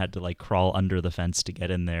we then had to like crawl under the fence to get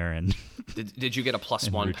in there. And did you get a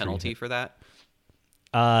 +1 penalty for that?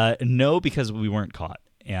 No, because we weren't caught.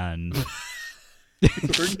 And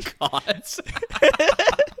we're caught.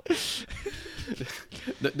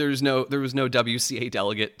 There was no WCA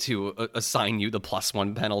delegate to assign you the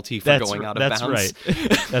 +1 penalty for going out of bounds.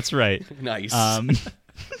 Right. That's right. Nice.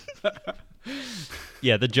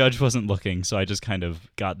 Yeah, the judge wasn't looking, so I just kind of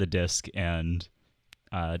got the disc and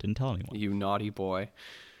didn't tell anyone. You naughty boy.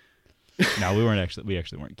 No, we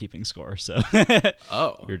actually weren't keeping score, so we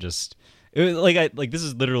were just it was this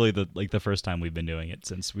is literally the first time we've been doing it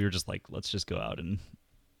since we were just like, let's just go out and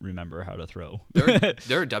remember how to throw. There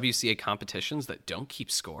are WCA competitions that don't keep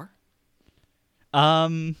score?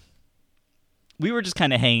 We were just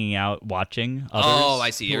kind of hanging out watching others. Oh, I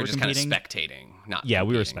see. You were just competing. Kind of spectating, not Yeah, competing.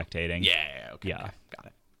 we were spectating. Yeah, okay. Yeah. Okay. Got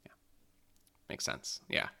it. Yeah. Makes sense.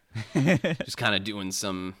 Yeah. Just kind of doing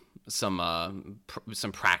some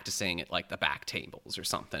practicing at like the back tables or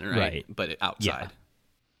something, right? But outside.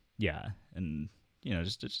 Yeah. And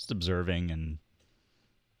just observing and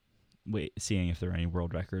seeing if there are any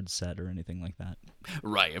world records set or anything like that.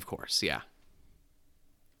 Right, of course. Yeah.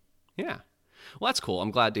 Yeah. Well, that's cool.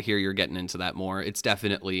 I'm glad to hear you're getting into that more. It's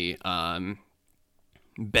definitely been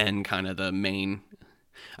kind of the main.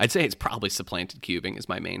 I'd say it's probably supplanted cubing as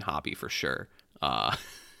my main hobby for sure. I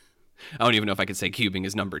don't even know if I could say cubing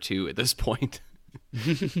is number 2 at this point.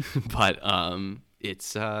 But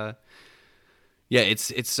it's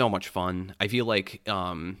it's so much fun. I feel like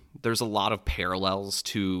there's a lot of parallels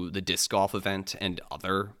to the disc golf event and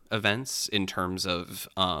other events in terms of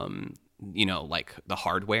like the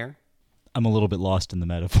hardware. I'm a little bit lost in the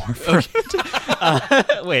metaphor for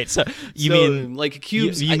it. Wait, so you mean like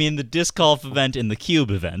cubes? You mean the disc golf event and the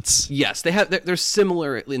cube events? Yes, they're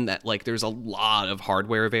similar in that like there's a lot of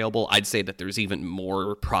hardware available. I'd say that there's even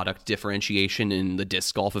more product differentiation in the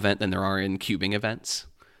disc golf event than there are in cubing events.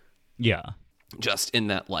 Yeah. Just in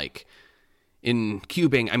that like in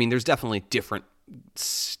cubing, I mean there's definitely different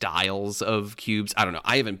styles of cubes. I don't know.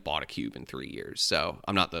 I haven't bought a cube in 3 years, so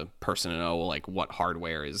I'm not the person to know like what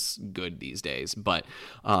hardware is good these days. But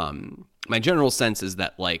my general sense is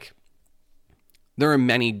that like there are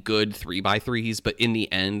many good 3x3s, but in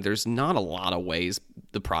the end, there's not a lot of ways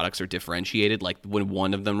the products are differentiated. Like when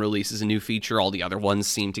one of them releases a new feature, all the other ones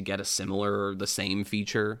seem to get a similar or the same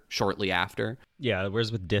feature shortly after. Yeah,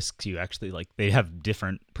 whereas with discs, you actually like they have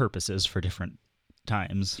different purposes for different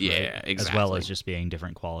times. Yeah, right? exactly. As well as just being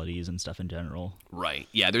different qualities and stuff in general. Right.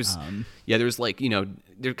 Yeah, there's like,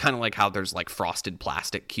 they're kind of like how there's like frosted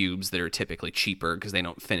plastic cubes that are typically cheaper because they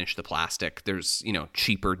don't finish the plastic. There's,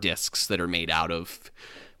 cheaper discs that are made out of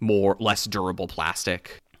less durable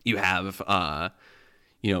plastic. You have a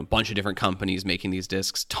bunch of different companies making these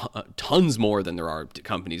discs, tons more than there are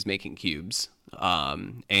companies making cubes.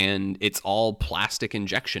 And it's all plastic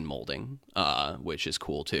injection molding, which is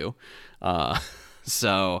cool too.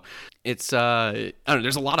 So it's I don't know.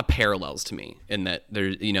 There's a lot of parallels to me in that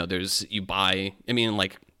there's you buy. I mean,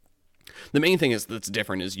 like the main thing is that's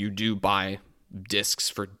different is you do buy discs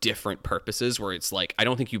for different purposes. Where it's like I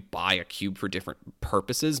don't think you buy a cube for different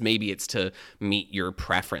purposes. Maybe it's to meet your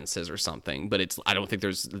preferences or something. But I don't think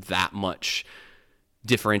there's that much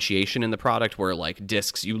differentiation in the product where like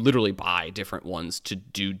discs you literally buy different ones to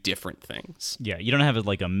do different things. Yeah, you don't have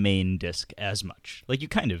like a main disc as much. Like you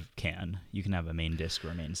kind of can. You can have a main disc or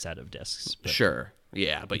a main set of discs. Sure.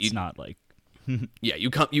 Yeah, but it's not like yeah, you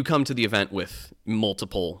come to the event with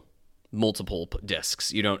multiple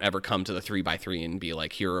discs. You don't ever come to the 3x3 and be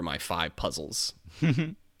like, here are my 5 puzzles.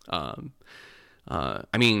 I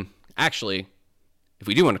mean, actually, if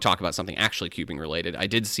we do want to talk about something actually cubing related, I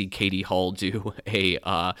did see Katie Hull do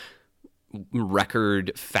a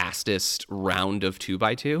record fastest round of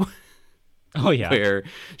 2x2. Oh yeah, where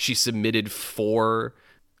she submitted 4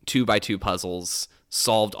 2x2 puzzles,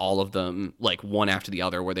 solved all of them like one after the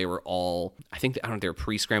other, where they were all I don't know if they were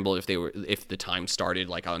pre-scrambled, if the time started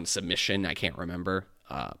like on submission, I can't remember.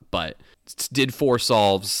 But did 4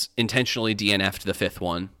 solves, intentionally DNF'd the 5th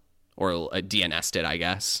one, or DNS'd it, I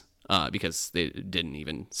guess. Because they didn't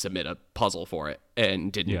even submit a puzzle for it and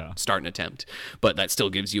didn't start an attempt. But that still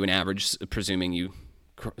gives you an average, presuming you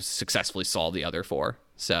successfully solve the other 4.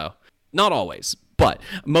 So, not always, but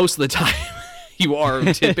most of the time, you are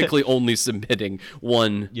typically only submitting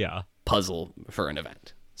one puzzle for an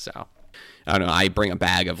event. So, I don't know, I bring a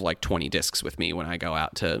bag of like 20 discs with me when I go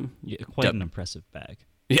out to... quite an impressive bag.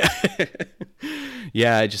 Yeah.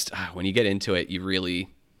 Yeah, just when you get into it, you really...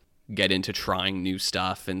 get into trying new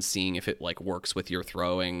stuff and seeing if it like works with your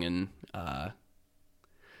throwing, and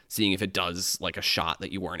seeing if it does like a shot that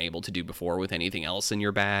you weren't able to do before with anything else in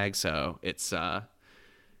your bag. So it's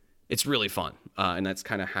really fun, and that's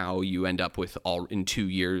kind of how you end up with in 2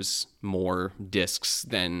 years more discs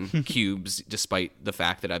than cubes, despite the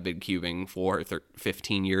fact that I've been cubing for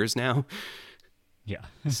 15 years now. Yeah.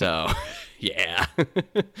 So yeah.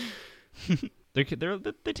 They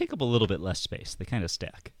take up a little bit less space. They kind of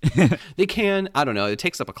stack. They can. I don't know. It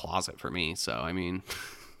takes up a closet for me. So, I mean,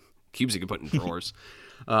 cubes you can put in drawers.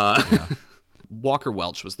 Walker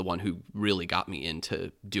Welch was the one who really got me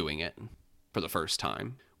into doing it for the first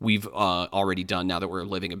time. We've already done, now that we're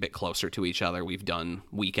living a bit closer to each other, we've done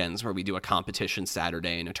weekends where we do a competition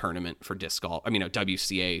Saturday and a tournament for disc golf. I mean, a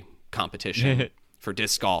WCA competition for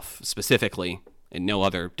disc golf specifically, and no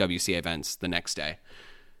other WCA events the next day.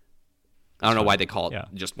 I don't know why they call it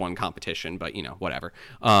just one competition, but, whatever.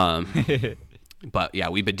 But, yeah,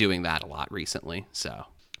 we've been doing that a lot recently, so.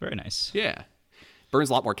 Very nice. Yeah. Burns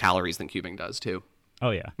a lot more calories than cubing does, too. Oh,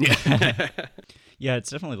 yeah. Yeah, it's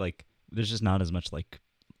definitely, like, there's just not as much, like,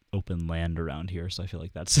 open land around here, so I feel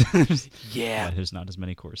like that's why there's not as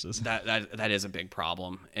many courses. That is a big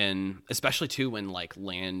problem, and especially, too, when, like,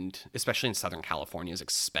 land, especially in Southern California, is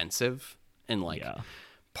expensive, and, like... Yeah.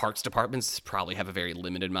 Parks departments probably have a very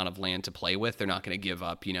limited amount of land to play with. They're not going to give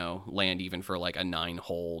up, land even for like a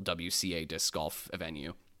 9-hole WCA disc golf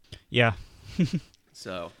venue. Yeah.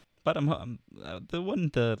 So, but the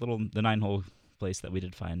 9-hole place that we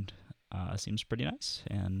did find seems pretty nice,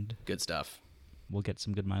 and good stuff. We'll get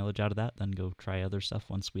some good mileage out of that. Then go try other stuff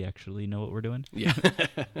once we actually know what we're doing. Yeah.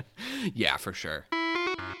 Yeah, for sure.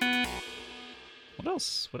 What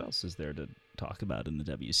else is there to talk about in the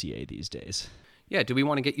WCA these days? Yeah, do we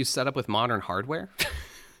want to get you set up with modern hardware?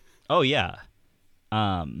 Oh, yeah.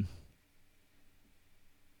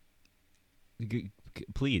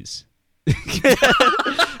 Please.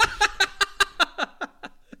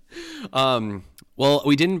 Well,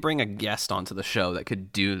 we didn't bring a guest onto the show that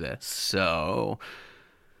could do this, so...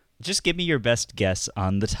 Just give me your best guess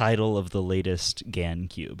on the title of the latest GAN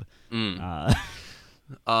Cube. The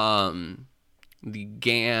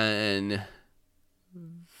GAN...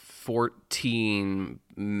 14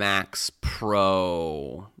 Max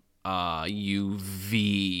Pro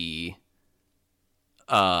UV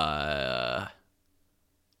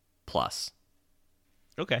Plus.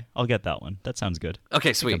 Okay, I'll get that one. That sounds good.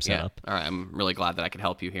 Okay, sweet. Yeah. All right, I'm really glad that I could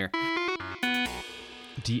help you here.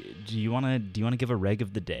 Do you want to give a reg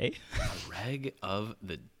of the day? A reg of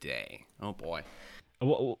the day. Oh boy.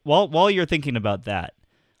 While you're thinking about that,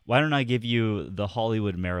 why don't I give you the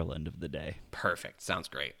Hollywood, Maryland of the day? Perfect. Sounds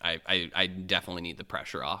great. I definitely need the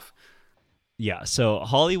pressure off. Yeah, so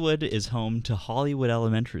Hollywood is home to Hollywood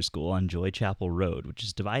Elementary School on Joy Chapel Road, which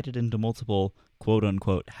is divided into multiple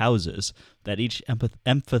quote-unquote houses that each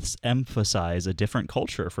emphasize a different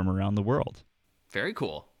culture from around the world. Very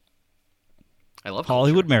cool. I love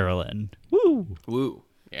Hollywood, culture. Maryland. Woo! Woo.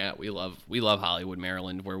 Yeah, we love Hollywood,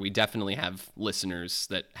 Maryland, where we definitely have listeners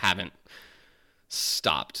that haven't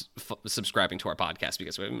stopped subscribing to our podcast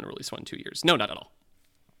because we haven't released one in 2 years. No, not at all.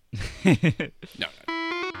 No.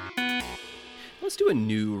 Let's do a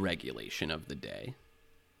new regulation of the day.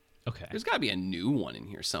 Okay. There's got to be a new one in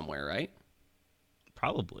here somewhere, right?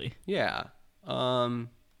 Probably. Yeah.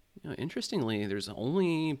 Interestingly, there's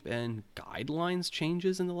only been guidelines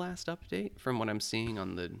changes in the last update from what I'm seeing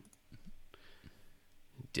on the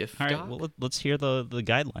diff All right, doc. well, let's hear the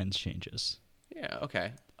guidelines changes. Yeah,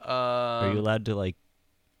 okay. Are you allowed to, like,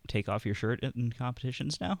 take off your shirt in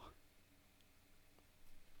competitions now?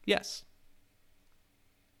 Yes.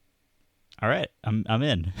 All right, I'm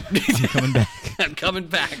in. I'm coming back. I'm coming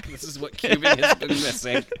back. This is what Cuban has been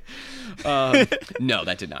missing. No,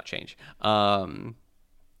 that did not change.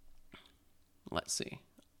 Let's see.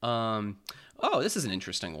 This is an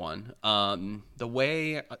interesting one. The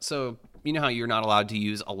way, so you know how you're not allowed to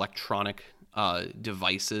use electronic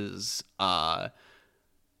devices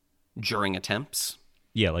during attempts?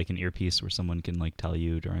 Yeah, like an earpiece where someone can, like, tell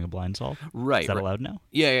you during a blind solve. Right. Is that right. allowed now?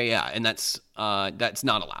 Yeah, and that's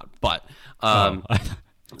not allowed. But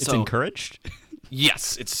It's so- encouraged.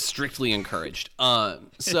 yes, it's strictly encouraged.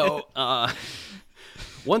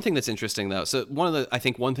 One thing that's interesting, though, I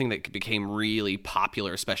think one thing that became really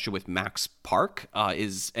popular, especially with Max Park,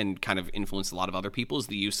 and kind of influenced a lot of other people, is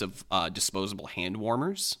the use of disposable hand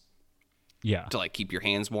warmers Yeah. to, like, keep your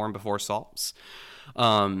hands warm before solves.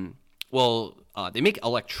 They make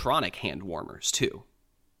electronic hand warmers too.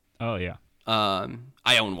 Oh, yeah.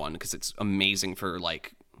 I own one because it's amazing for,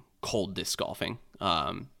 like, cold disc golfing.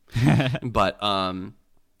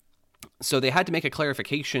 So they had to make a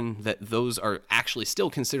clarification that those are actually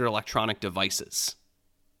still considered electronic devices.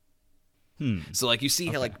 So, like, you see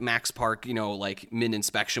how, like, Max Park, like,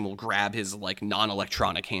 mid-inspection will grab his, like,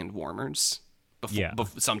 non-electronic hand warmers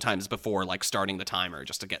sometimes before, like, starting the timer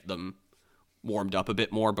just to get them warmed up a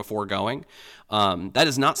bit more before going. That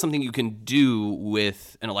is not something you can do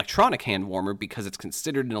with an electronic hand warmer because it's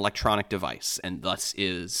considered an electronic device and thus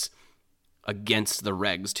is against the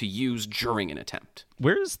regs to use during an attempt.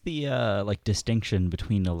 Where's the distinction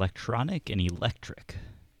between electronic and electric?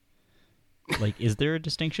 Like, is there a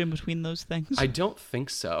distinction between those things? I don't think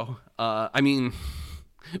so. I mean,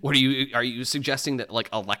 are you suggesting that, like,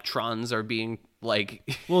 electrons are being, like,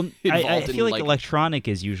 Well, involved I in, feel like like, electronic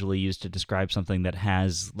is usually used to describe something that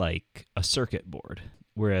has, like, a circuit board,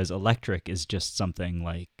 whereas electric is just something,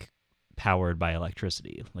 like, powered by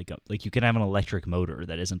electricity. Like you can have an electric motor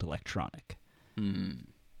that isn't electronic.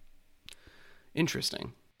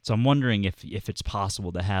 Interesting. So I'm wondering if it's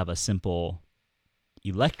possible to have a simple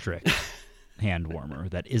electric hand warmer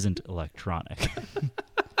that isn't electronic.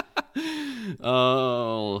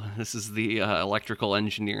 Oh, this is the electrical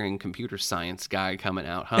engineering computer science guy coming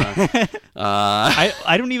out, huh?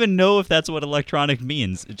 I don't even know if that's what electronic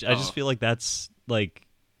means. I just feel like that's like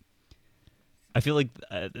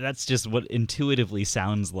that's just what intuitively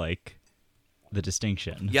sounds like the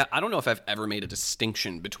distinction. Yeah, I don't know if I've ever made a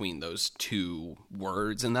distinction between those two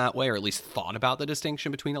words in that way, or at least thought about the distinction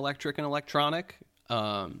between electric and electronic.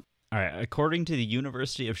 All right, according to the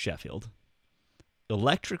University of Sheffield,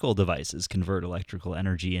 electrical devices convert electrical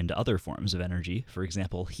energy into other forms of energy, for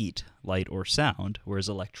example, heat, light, or sound, whereas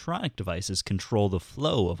electronic devices control the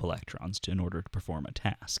flow of electrons in order to perform a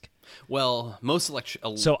task. Well, most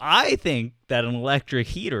So I think that an electric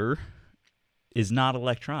heater is not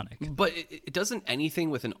electronic. But it doesn't anything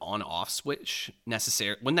with an on-off switch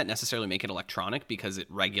wouldn't that necessarily make it electronic because it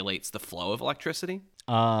regulates the flow of electricity?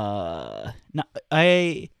 No,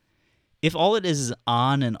 if all it is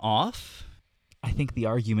on and off, I think the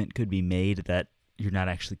argument could be made that you're not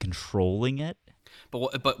actually controlling it.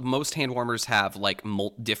 But most hand warmers have, like,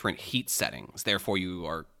 different heat settings. Therefore, you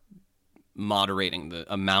are moderating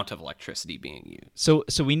the amount of electricity being used. So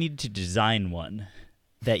we need to design one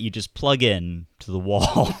that you just plug in to the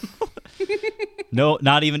wall. No,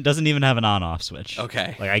 doesn't even have an on-off switch.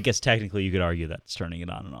 Okay. Like, I guess technically you could argue that's turning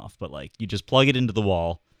it on and off, but, like, you just plug it into the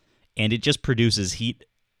wall and it just produces heat.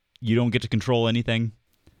 You don't get to control anything.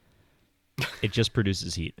 It just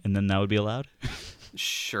produces heat, and then that would be allowed?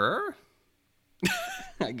 Sure.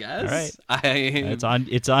 I guess. All right.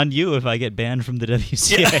 It's on you if I get banned from the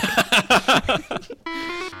WCA.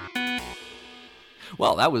 Yeah.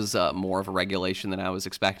 Well, that was more of a regulation than I was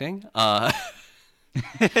expecting. But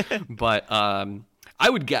I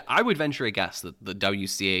would venture a guess that the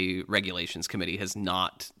WCA Regulations Committee has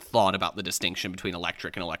not thought about the distinction between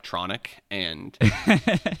electric and electronic, and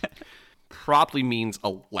probably means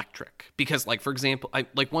electric because, like, for example,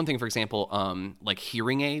 like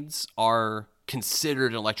hearing aids are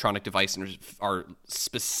considered an electronic device and are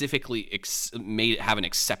specifically have an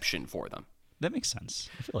exception for them. That makes sense.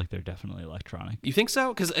 I feel like they're definitely electronic. You think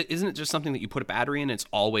so? Because isn't it just something that you put a battery in and it's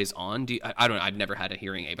always on? I don't know. I've never had a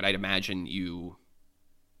hearing aid, but I'd imagine you...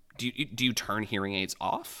 Do you turn hearing aids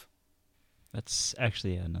off? That's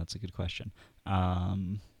actually... no, that's a good question.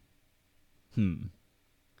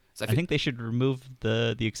 So I think they should remove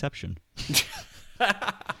the exception.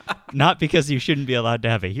 Not because you shouldn't be allowed to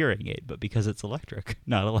have a hearing aid, but because it's electric,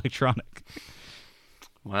 not electronic.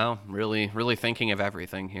 Well, really, really thinking of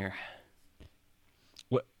everything here.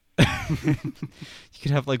 What? You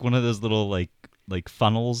could have like one of those little like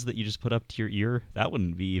funnels that you just put up to your ear. That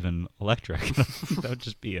wouldn't be even electric. That would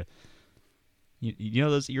just be you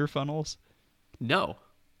know those ear funnels? No.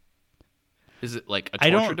 Is it like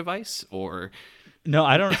a torture device or? No,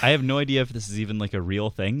 I don't. I have no idea if this is even like a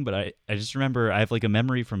real thing, but I just remember I have like a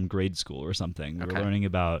memory from grade school or something. We were learning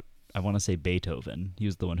about, I want to say Beethoven. He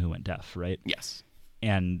was the one who went deaf, right? Yes.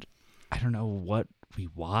 And I don't know what we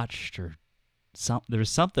watched or there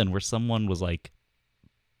was something where someone was like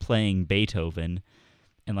playing Beethoven,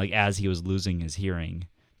 and like as he was losing his hearing,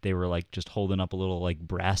 they were like just holding up a little like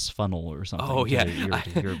brass funnel or something. Oh yeah, to your ear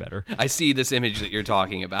to hear better. I see this image that you're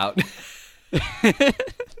talking about.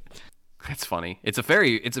 That's funny. It's a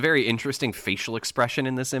very interesting facial expression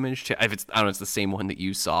in this image. I don't know, it's the same one that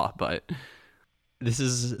you saw, but this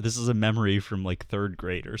is a memory from like 3rd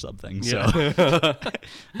grade or something. Yeah. So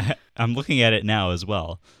I'm looking at it now as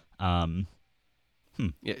well.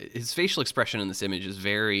 Yeah, his facial expression in this image is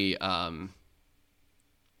very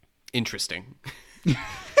interesting.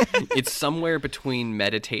 It's somewhere between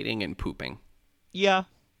meditating and pooping. Yeah,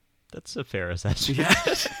 that's a fair assessment. Yeah.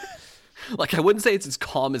 Like, I wouldn't say it's as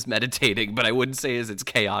calm as meditating, but I wouldn't say it's as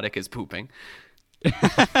chaotic as pooping.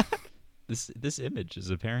 This image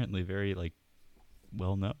is apparently very, like,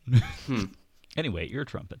 well known. Anyway, ear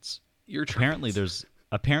trumpets. Apparently there's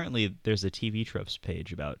a TV Tropes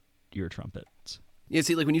page about ear trumpets. Yeah,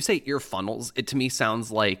 see, like, when you say ear funnels, it to me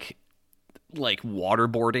sounds like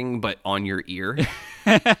waterboarding, but on your ear.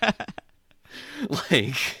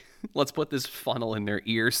 Like... Let's put this funnel in their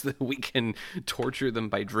ear so that we can torture them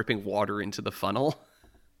by dripping water into the funnel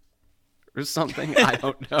or something. I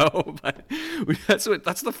don't know, but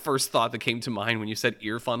that's the first thought that came to mind when you said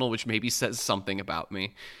ear funnel, which maybe says something about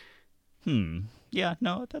me. Yeah,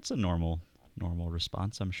 no, that's a normal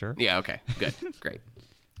response, I'm sure. Yeah, okay. Good. Great.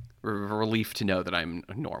 Relief to know that I'm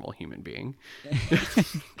a normal human being.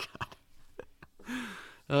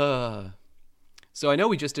 God. So I know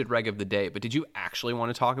we just did Reg of the Day, but did you actually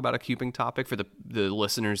want to talk about a cubing topic for the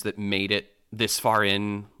listeners that made it this far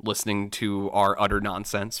in listening to our utter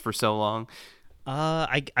nonsense for so long?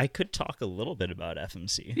 I could talk a little bit about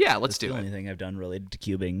FMC. Yeah, let's do it. That's the only thing I've done related to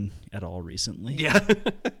cubing at all recently. Yeah.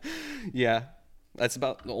 Yeah. That's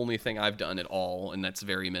about the only thing I've done at all, and that's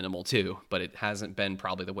very minimal too, but it hasn't been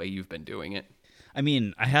probably the way you've been doing it. I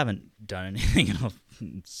mean, I haven't done anything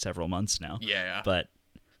in several months now. Yeah. But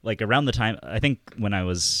like around the time, I think when I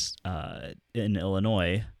was in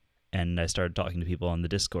Illinois and I started talking to people on the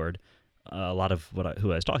Discord, a lot of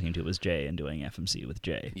who I was talking to was Jay and doing FMC with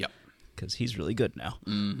Jay. Yep. Because he's really good now.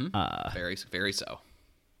 Mm-hmm. Very, very so.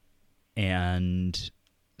 And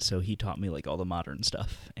so he taught me like all the modern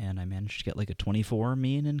stuff, and I managed to get like a 24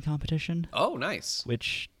 mean in competition. Oh, nice.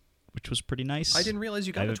 Which was pretty nice. I didn't realize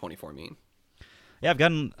you got a 24 mean. Yeah, I've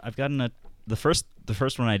gotten the first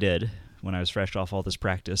one I did when I was fresh off all this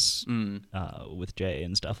practice with Jay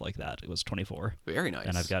and stuff like that. It was 24. Very nice.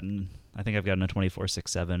 And I think I've gotten a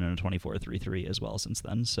 24.67 and a 24.33 as well since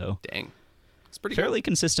then. So dang, it's pretty fairly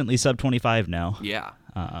consistently sub 25 now. Yeah.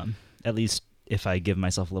 At least if I give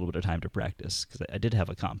myself a little bit of time to practice, because I did have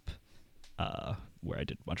a comp where I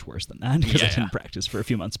did much worse than that because I didn't practice for a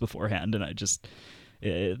few months beforehand, and I just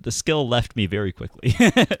the skill left me very quickly.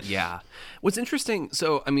 Yeah. What's interesting,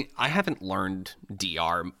 so, I mean, I haven't learned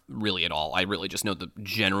DR really at all. I really just know the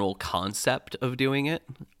general concept of doing it.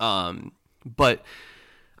 But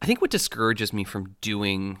I think what discourages me from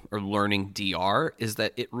doing or learning DR is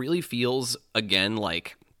that it really feels, again,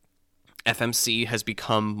 like FMC has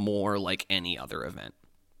become more like any other event.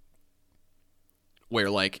 Where,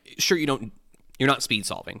 like, sure, you're not speed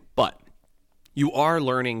solving, but you are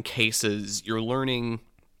learning cases, you're learning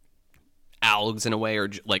algs in a way, or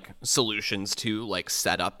like solutions to like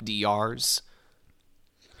set up DRs.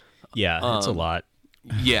 Yeah, it's a lot.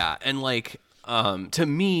 Yeah, and like to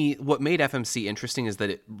me, what made FMC interesting is that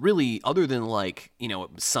it really, other than like, you know,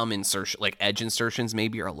 some insertion, like edge insertions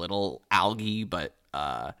maybe are a little algy, but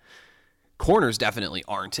corners definitely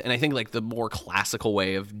aren't. And I think like the more classical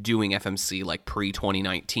way of doing FMC, like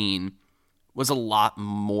pre-2019, was a lot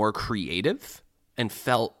more creative and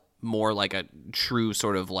felt more like a true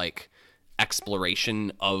sort of like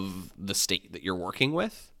exploration of the state that you're working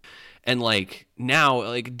with. And like now,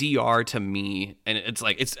 like DR to me, and it's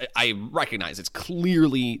like I recognize it's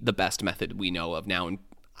clearly the best method we know of now, and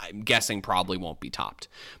I'm guessing probably won't be topped.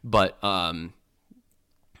 But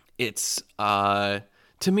it's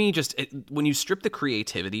to me just when you strip the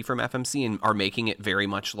creativity from FMC and are making it very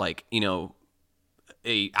much like, you know,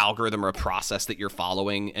 a algorithm or a process that you're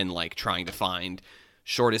following and like trying to find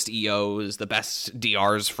shortest EOs, the best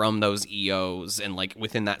DRs from those EOs, and like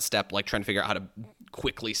within that step, like trying to figure out how to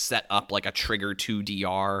quickly set up like a trigger to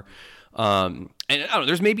DR. And I don't know,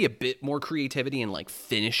 there's maybe a bit more creativity in like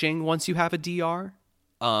finishing once you have a DR.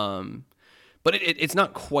 But it's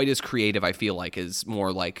not quite as creative, I feel like, as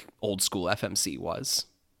more like old school FMC was.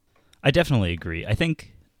 I definitely agree. I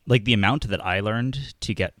think like the amount that I learned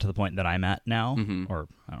to get to the point that I'm at now, or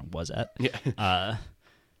I don't know, was at,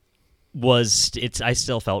 I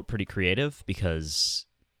still felt pretty creative because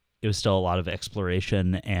it was still a lot of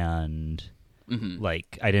exploration and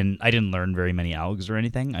like I didn't learn very many algs or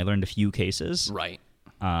anything. I learned a few cases. Right.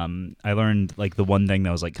 I learned like the one thing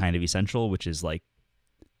that was like kind of essential, which is like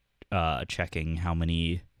checking how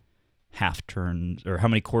many half turns or how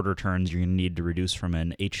many quarter turns you're going to need to reduce from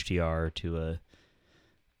an HTR to a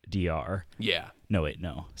DR. Yeah. No, wait,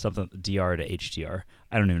 no. Something DR to HTR.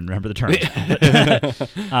 I don't even remember the term.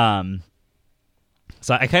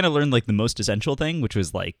 So I kind of learned like the most essential thing, which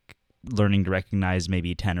was like learning to recognize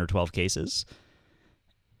maybe 10 or 12 cases.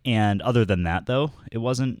 And other than that, though, it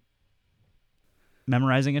wasn't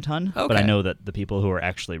memorizing a ton. Okay. But I know that the people who are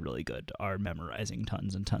actually really good are memorizing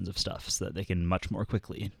tons and tons of stuff so that they can much more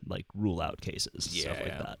quickly like rule out cases, stuff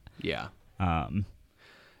like that. Yeah. And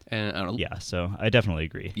I don't know. Yeah, so I definitely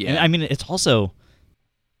agree. Yeah. And I mean, it's also,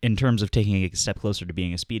 in terms of taking a step closer to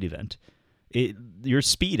being a speed event, your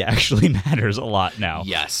speed actually matters a lot now.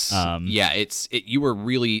 Yes. You were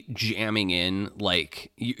really jamming in,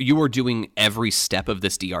 like you were doing every step of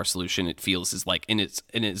this DR solution. It feels is like in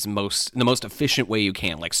the most efficient way you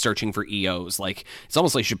can, like searching for EOs. Like it's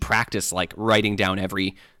almost like you should practice like writing down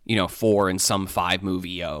every 4 and some 5 move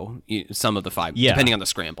EO, some of the 5, depending on the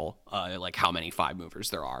scramble, like how many 5 movers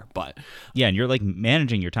there are. But yeah, and you're like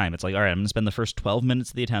managing your time. It's like, all right, I'm going to spend the first 12 minutes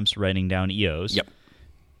of the attempts writing down EOs. Yep.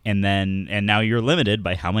 And now you're limited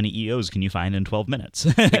by how many EOs can you find in 12 minutes.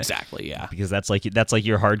 Exactly, yeah. Because that's like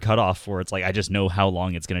your hard cutoff where it's like, I just know how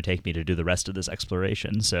long it's going to take me to do the rest of this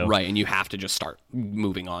exploration. So right, and you have to just start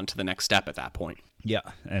moving on to the next step at that point. Yeah,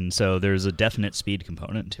 and so there's a definite speed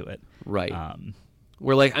component to it. Right.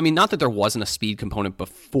 Where like, I mean, not that there wasn't a speed component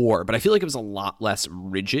before, but I feel like it was a lot less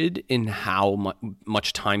rigid in how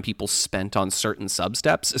much time people spent on certain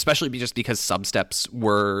substeps, especially just because substeps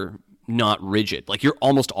were not rigid. Like you're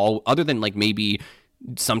almost all, other than like maybe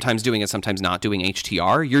sometimes doing it, sometimes not doing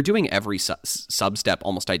HTR, you're doing every substep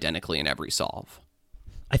almost identically in every solve.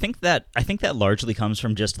 I think that largely comes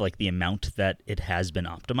from just like the amount that it has been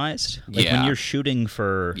optimized. Like when you're shooting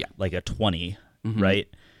for like a 20, right?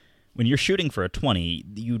 When you're shooting for a 20,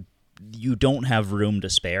 you don't have room to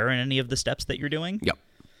spare in any of the steps that you're doing. Yep.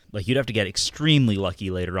 Like you'd have to get extremely lucky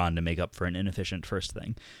later on to make up for an inefficient first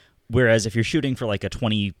thing. Whereas if you're shooting for like a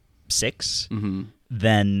 26,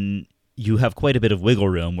 then you have quite a bit of wiggle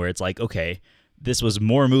room where it's like, okay, this was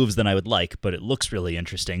more moves than I would like, but it looks really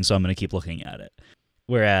interesting, so I'm going to keep looking at it.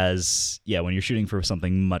 Whereas, when you're shooting for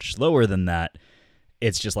something much lower than that,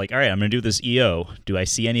 it's just like, all right, I'm going to do this EO. Do I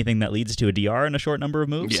see anything that leads to a DR in a short number of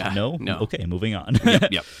moves? Yeah, No? Okay, moving on.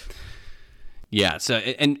 Yep. Yeah, so,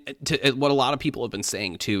 and what a lot of people have been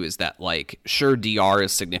saying, too, is that, like, sure, DR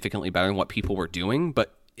is significantly better than what people were doing,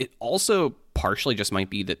 but it also partially just might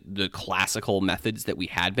be that the classical methods that we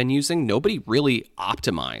had been using, nobody really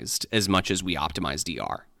optimized as much as we optimized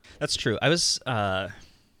DR. That's true. I was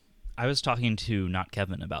talking to Not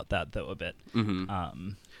Kevin about that, though, a bit.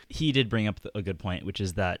 He did bring up a good point, which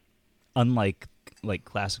is that unlike like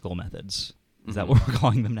classical methods, is that what we're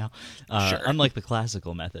calling them now? Sure. Unlike the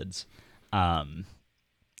classical methods, DR,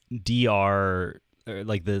 or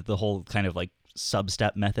like the whole kind of like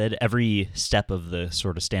sub-step method, every step of the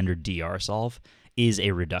sort of standard DR solve is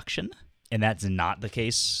a reduction, and that's not the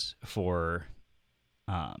case for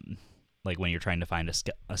like when you're trying to find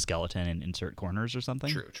a skeleton and insert corners or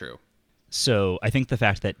something. True. So I think the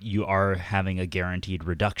fact that you are having a guaranteed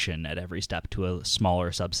reduction at every step to a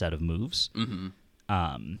smaller subset of moves,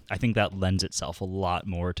 I think that lends itself a lot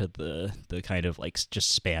more to the kind of like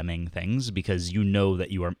just spamming things, because you know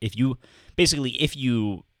that you are, if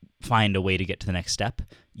you find a way to get to the next step,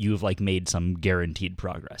 you've like made some guaranteed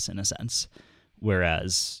progress in a sense.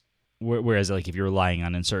 Whereas Whereas like if you're relying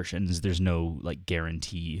on insertions, there's no like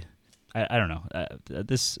guarantee. I don't know.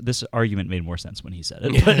 This argument made more sense when he said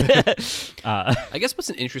it. But, I guess what's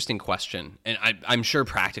an interesting question, and I'm sure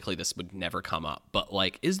practically this would never come up, but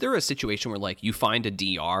like, is there a situation where like you find a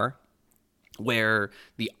DR where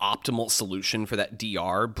the optimal solution for that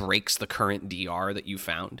DR breaks the current DR that you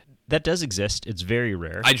found? that does exist. It's very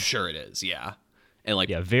rare. I'm sure it is, yeah. And like,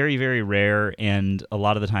 Yeah, very, very rare. And a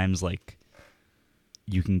lot of the times, like,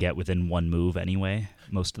 you can get within one move anyway,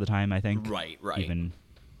 most of the time, I think. right.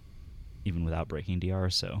 Even without breaking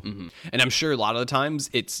DR, so. Mm-hmm. And I'm sure a lot of the times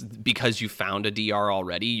it's because you found a DR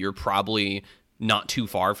already, you're probably not too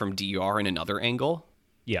far from DR in another angle.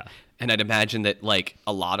 Yeah. And I'd imagine that, like,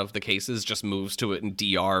 a lot of the cases just moves to it in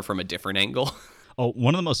DR from a different angle. Oh,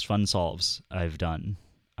 one of the most fun solves I've done,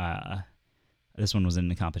 this one was in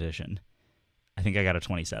the competition. I think I got a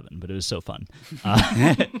 27, but it was so fun.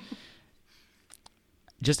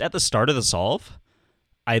 Just at the start of the solve,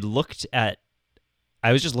 I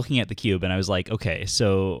was just looking at the cube, and I was like, okay,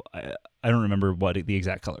 so I don't remember what the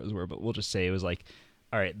exact colors were, but we'll just say it was like,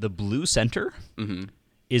 all right, the blue center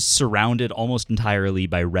is surrounded almost entirely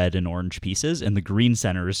by red and orange pieces, and the green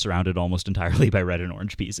center is surrounded almost entirely by red and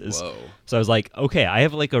orange pieces. Whoa. So I was like, okay, I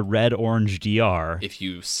have like a red-orange DR. If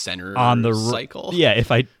you center on the cycle? Yeah,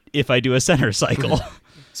 if I do a center cycle.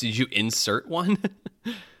 So did you insert one?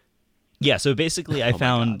 Yeah, so basically I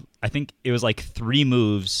found, I think it was like 3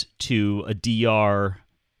 moves to a DR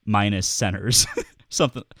minus centers.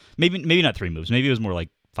 Something, maybe not 3 moves. Maybe it was more like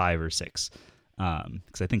 5 or 6.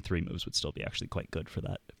 Because I think 3 moves would still be actually quite good for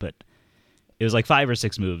that. But it was like 5 or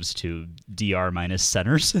 6 moves to DR minus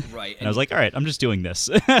centers. Right. And I was like, all right, I'm just doing this.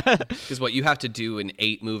 Because what, you have to do an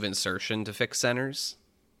 8-move insertion to fix centers?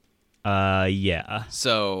 Yeah.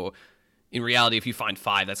 So in reality, if you find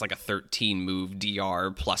 5, that's like a 13-move DR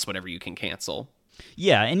plus whatever you can cancel.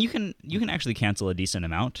 Yeah, and you can actually cancel a decent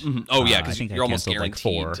amount. Mm-hmm. Oh yeah, because you're almost guaranteed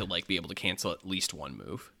guaranteed to like be able to cancel at least 1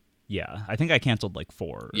 move. Yeah, I think I canceled like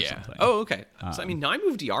 4 or something. Oh, okay. So I mean,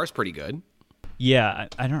 9-move DR is pretty good. Yeah,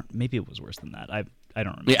 I don't. Maybe it was worse than that. I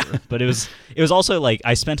don't remember. Yeah. But it was also like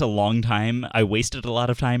I spent a long time. I wasted a lot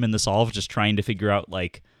of time in the solve just trying to figure out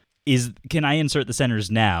like, can I insert the centers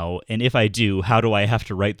now? And if I do, how do I have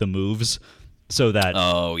to write the moves so that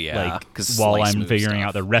like while I'm figuring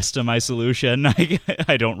out the rest of my solution,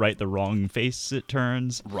 I don't write the wrong face it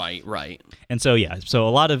turns. Right. And so so a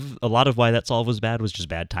lot of why that solve was bad was just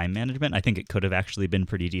bad time management. I think it could have actually been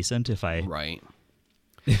pretty decent if I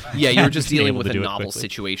Yeah, you were just dealing with a novel novel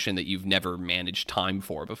situation that you've never managed time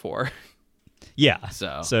for before. Yeah.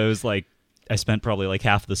 So it was like I spent probably like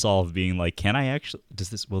half the solve being like, can I actually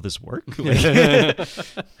will this work? Yeah,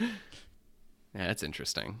 that's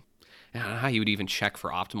interesting. I don't know how you would even check for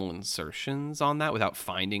optimal insertions on that without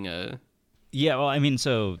finding a... Yeah, well, I mean,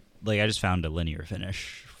 so like I just found a linear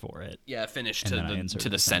finish for it. Yeah, finish and to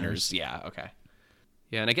the centers. Yeah, okay.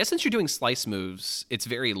 Yeah, and I guess since you're doing slice moves, it's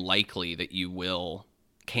very likely that you will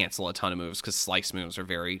cancel a ton of moves because slice moves are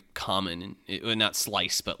very common. Not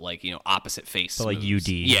slice, but like, opposite face but like moves.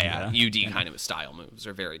 UD. Yeah, UD kind of style moves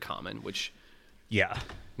are very common, which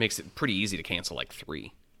makes it pretty easy to cancel like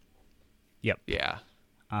 3. Yep. Yeah.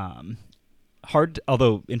 Hard,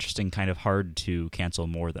 although interesting, kind of hard to cancel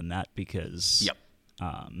more than that because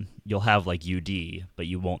you'll have like UD, but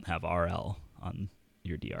you won't have RL on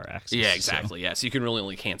your DR axis. Yeah, exactly. So you can really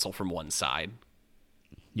only cancel from one side.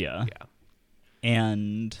 Yeah.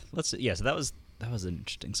 And so that was an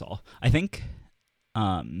interesting solve. I think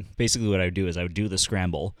basically what I would do is I would do the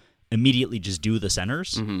scramble, immediately just do the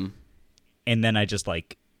centers, and then I just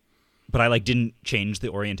but I didn't change the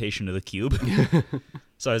orientation of the cube.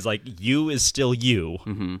 So I was like, U is still U.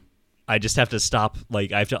 Mm-hmm. I just have to stop. I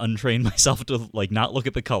have to untrain myself to not look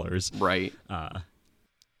at the colors. Right.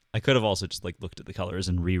 I could have also just looked at the colors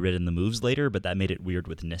and rewritten the moves later, but that made it weird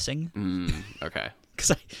with nissing. Okay.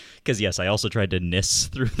 Because yes, I also tried to niss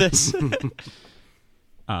through this. And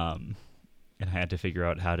I had to figure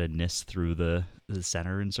out how to niss through the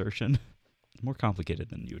center insertion. More complicated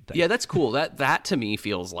than you would think. Yeah, that's cool. That to me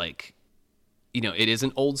feels like, it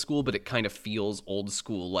isn't old school, but it kind of feels old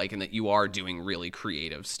school, in that you are doing really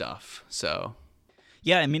creative stuff. So,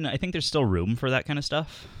 yeah, I mean, I think there's still room for that kind of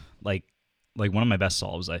stuff. Like one of my best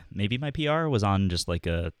solves, maybe my PR was on just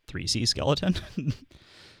a 3C skeleton,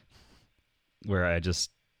 where I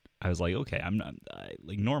was like, okay, I'm not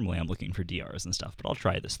normally I'm looking for DRs and stuff, but I'll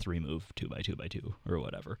try this 3-move 2x2x2 or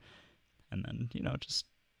whatever, and then just.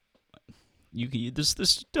 There's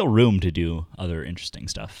still room to do other interesting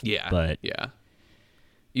stuff. Yeah, but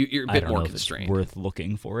you're a bit more constrained. It's worth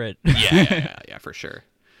looking for it. yeah, for sure.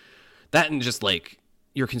 That and just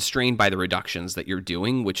you're constrained by the reductions that you're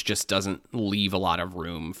doing, which just doesn't leave a lot of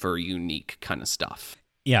room for unique kind of stuff.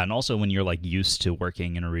 Yeah, and also when you're like used to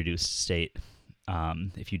working in a reduced state,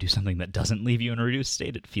 if you do something that doesn't leave you in a reduced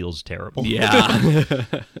state, it feels terrible. Yeah.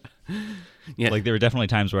 Yeah. Like there were definitely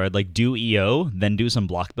times where I'd like do EO, then do some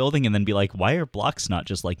block building, and then be like, why are blocks not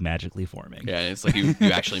just like magically forming? Yeah, it's like you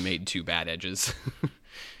actually made 2 bad edges.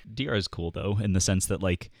 DR is cool though, in the sense that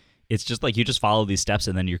like it's just like you just follow these steps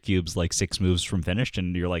and then your cube's like 6 moves from finished,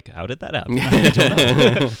 and you're like, how did that happen? I don't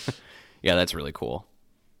know. Yeah, that's really cool.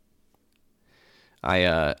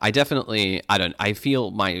 I definitely I feel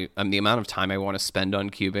the amount of time I want to spend on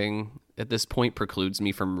cubing at this point precludes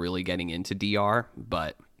me from really getting into DR,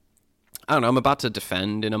 but I don't know, I'm about to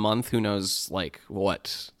defend in a month. Who knows like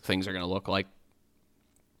what things are going to look like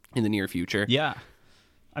in the near future. Yeah.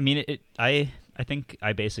 I mean, I think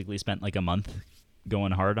I basically spent like a month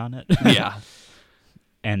going hard on it. Yeah.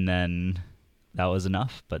 And then that was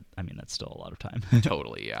enough, but I mean, that's still a lot of time.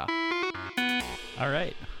 Totally, yeah. All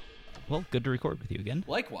right. Well, good to record with you again.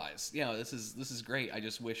 Likewise. Yeah, this is great. I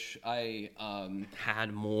just wish I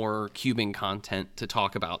had more cubing content to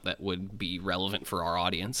talk about that would be relevant for our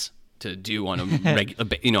audience to do on a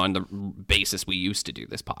on the basis we used to do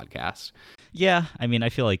this podcast. Yeah, I mean, I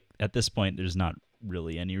feel like at this point there's not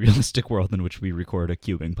really any realistic world in which we record a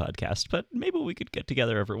cubing podcast, but maybe we could get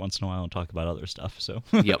together every once in a while and talk about other stuff. So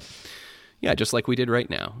Yep. Yeah, just like we did right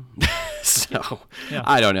now. So yeah.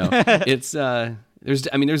 I don't know. It's there's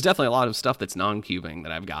definitely a lot of stuff that's non-cubing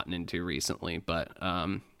that I've gotten into recently, but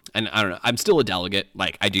and I don't know. I'm still a delegate.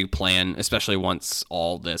 Like I do plan, especially once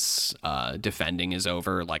all this defending is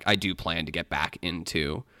over. Like I do plan to get back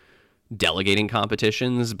into delegating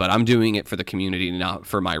competitions, but I'm doing it for the community, not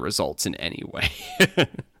for my results in any way.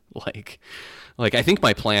 like I think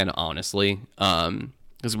my plan, honestly,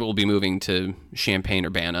 is we'll be moving to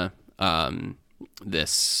Champaign-Urbana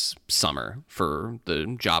this summer for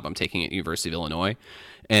the job I'm taking at University of Illinois,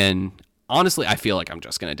 and honestly, I feel like I'm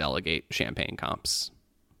just going to delegate Champaign comps.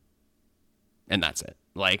 And that's it.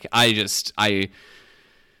 Like I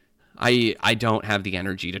don't have the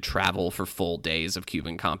energy to travel for full days of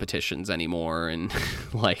cubing competitions anymore. And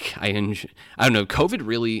like I don't know, COVID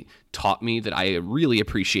really taught me that I really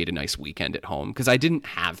appreciate a nice weekend at home, because I didn't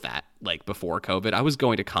have that like before COVID. I was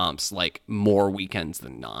going to comps like more weekends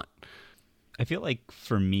than not. I feel like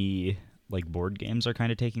for me, like board games are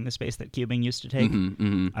kind of taking the space that cubing used to take.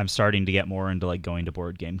 I'm starting to get more into like going to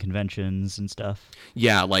board game conventions and stuff.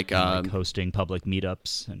 Yeah, like hosting public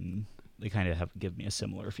meetups, and they kind of give me a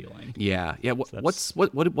similar feeling. Yeah. What's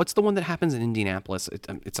the one that happens in Indianapolis?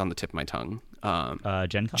 It's on the tip of my tongue.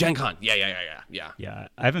 Gen Con. Gen Con. Yeah. Yeah,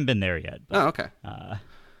 I haven't been there yet. But, oh, okay.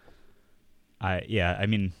 I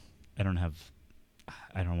mean, I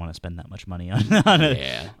don't want to spend that much money on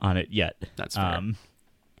it yet. That's fair.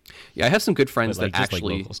 Yeah, I have some good friends like, that actually.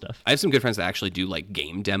 like local stuff. I have some good friends that actually do like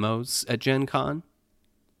game demos at Gen Con.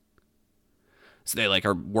 So they like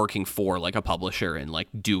are working for like a publisher and like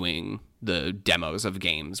doing the demos of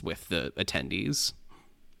games with the attendees.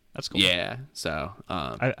 That's cool. Yeah. So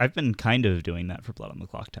I've been kind of doing that for Blood on the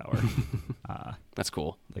Clock Tower. That's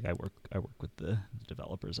cool. Like I work with the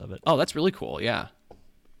developers of it. Oh, that's really cool. Yeah.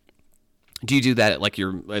 Do you do that at like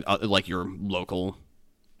your local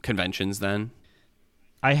conventions then?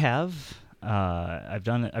 I have. I've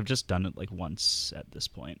done it. I've just done it like once at this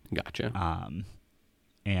point. Gotcha.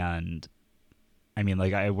 And I mean,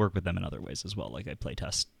 like I work with them in other ways as well. Like I play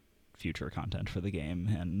test future content for the game,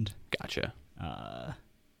 and gotcha. I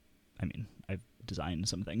mean, I've designed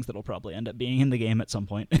some things that'll probably end up being in the game at some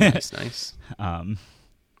point. Nice. Well,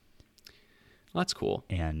 that's cool.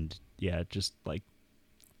 And yeah, just like.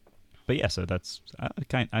 But yeah, so that's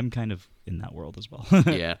I'm kind of in that world as well.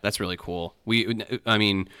 Yeah, that's really cool. I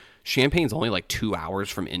mean, Champaign's only like 2 hours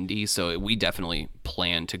from Indy, so we definitely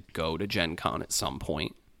plan to go to Gen Con at some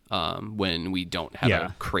point when we don't have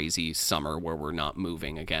a crazy summer where we're not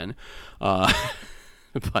moving again. But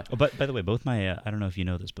by the way, both my I don't know if you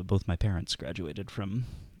know this, but both my parents graduated from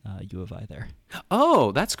U of I there.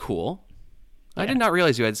 Oh, that's cool. Yeah. I did not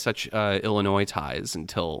realize you had such Illinois ties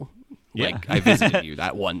until. Like I visited you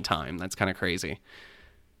that one time. That's kind of crazy.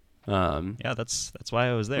 Yeah, that's why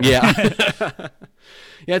I was there. Yeah.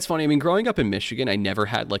 Yeah, it's funny. I mean, growing up in Michigan, I never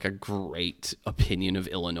had like a great opinion of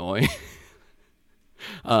Illinois.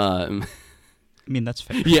 I mean, that's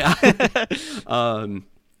fair. Yeah.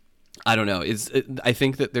 I don't know. I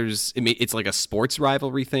think that it's like a sports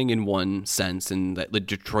rivalry thing in one sense, and that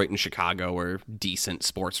Detroit and Chicago are decent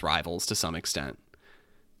sports rivals to some extent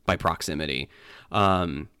by proximity.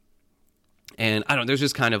 And I don't know, there's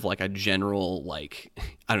just kind of like a general, like,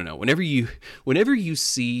 I don't know, whenever you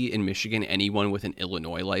see in Michigan anyone with an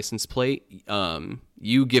Illinois license plate,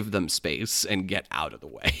 you give them space and get out of the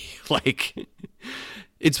way. Like,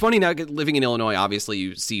 it's funny now, living in Illinois, obviously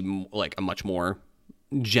you see like a much more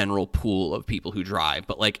general pool of people who drive,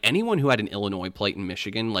 but like anyone who had an Illinois plate in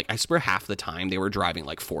Michigan, like I swear half the time they were driving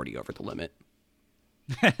like 40 over the limit.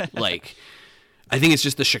 Like, I think it's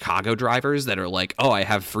just the Chicago drivers that are like, oh, I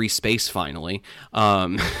have free space finally.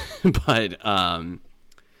 But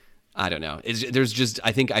I don't know. There's just,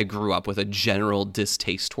 I think I grew up with a general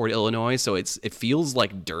distaste toward Illinois, so it feels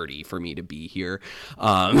like dirty for me to be here.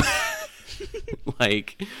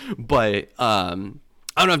 Like, but I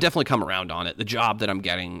don't know, I've definitely come around on it. The job that I'm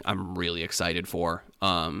getting, I'm really excited for.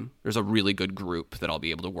 There's a really good group that I'll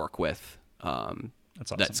be able to work with.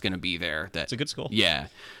 That's awesome. That's going to be there. It's a good school. Yeah.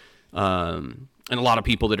 And a lot of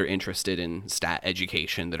people that are interested in stat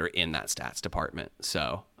education that are in that stats department.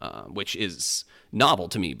 So, which is novel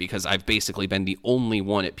to me because I've basically been the only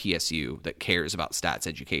one at PSU that cares about stats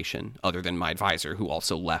education other than my advisor who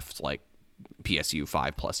also left like PSU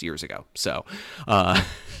 5+ years ago. So,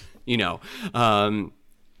 you know,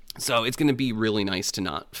 so it's going to be really nice to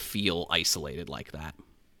not feel isolated like that.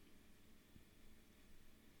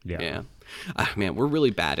 Yeah. Man, we're really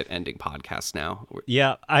bad at ending podcasts now.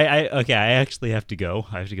 Yeah, I actually have to go.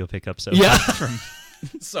 I have to go pick up Sophie Yeah. from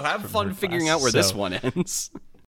So have fun her figuring class, out where so- this one ends.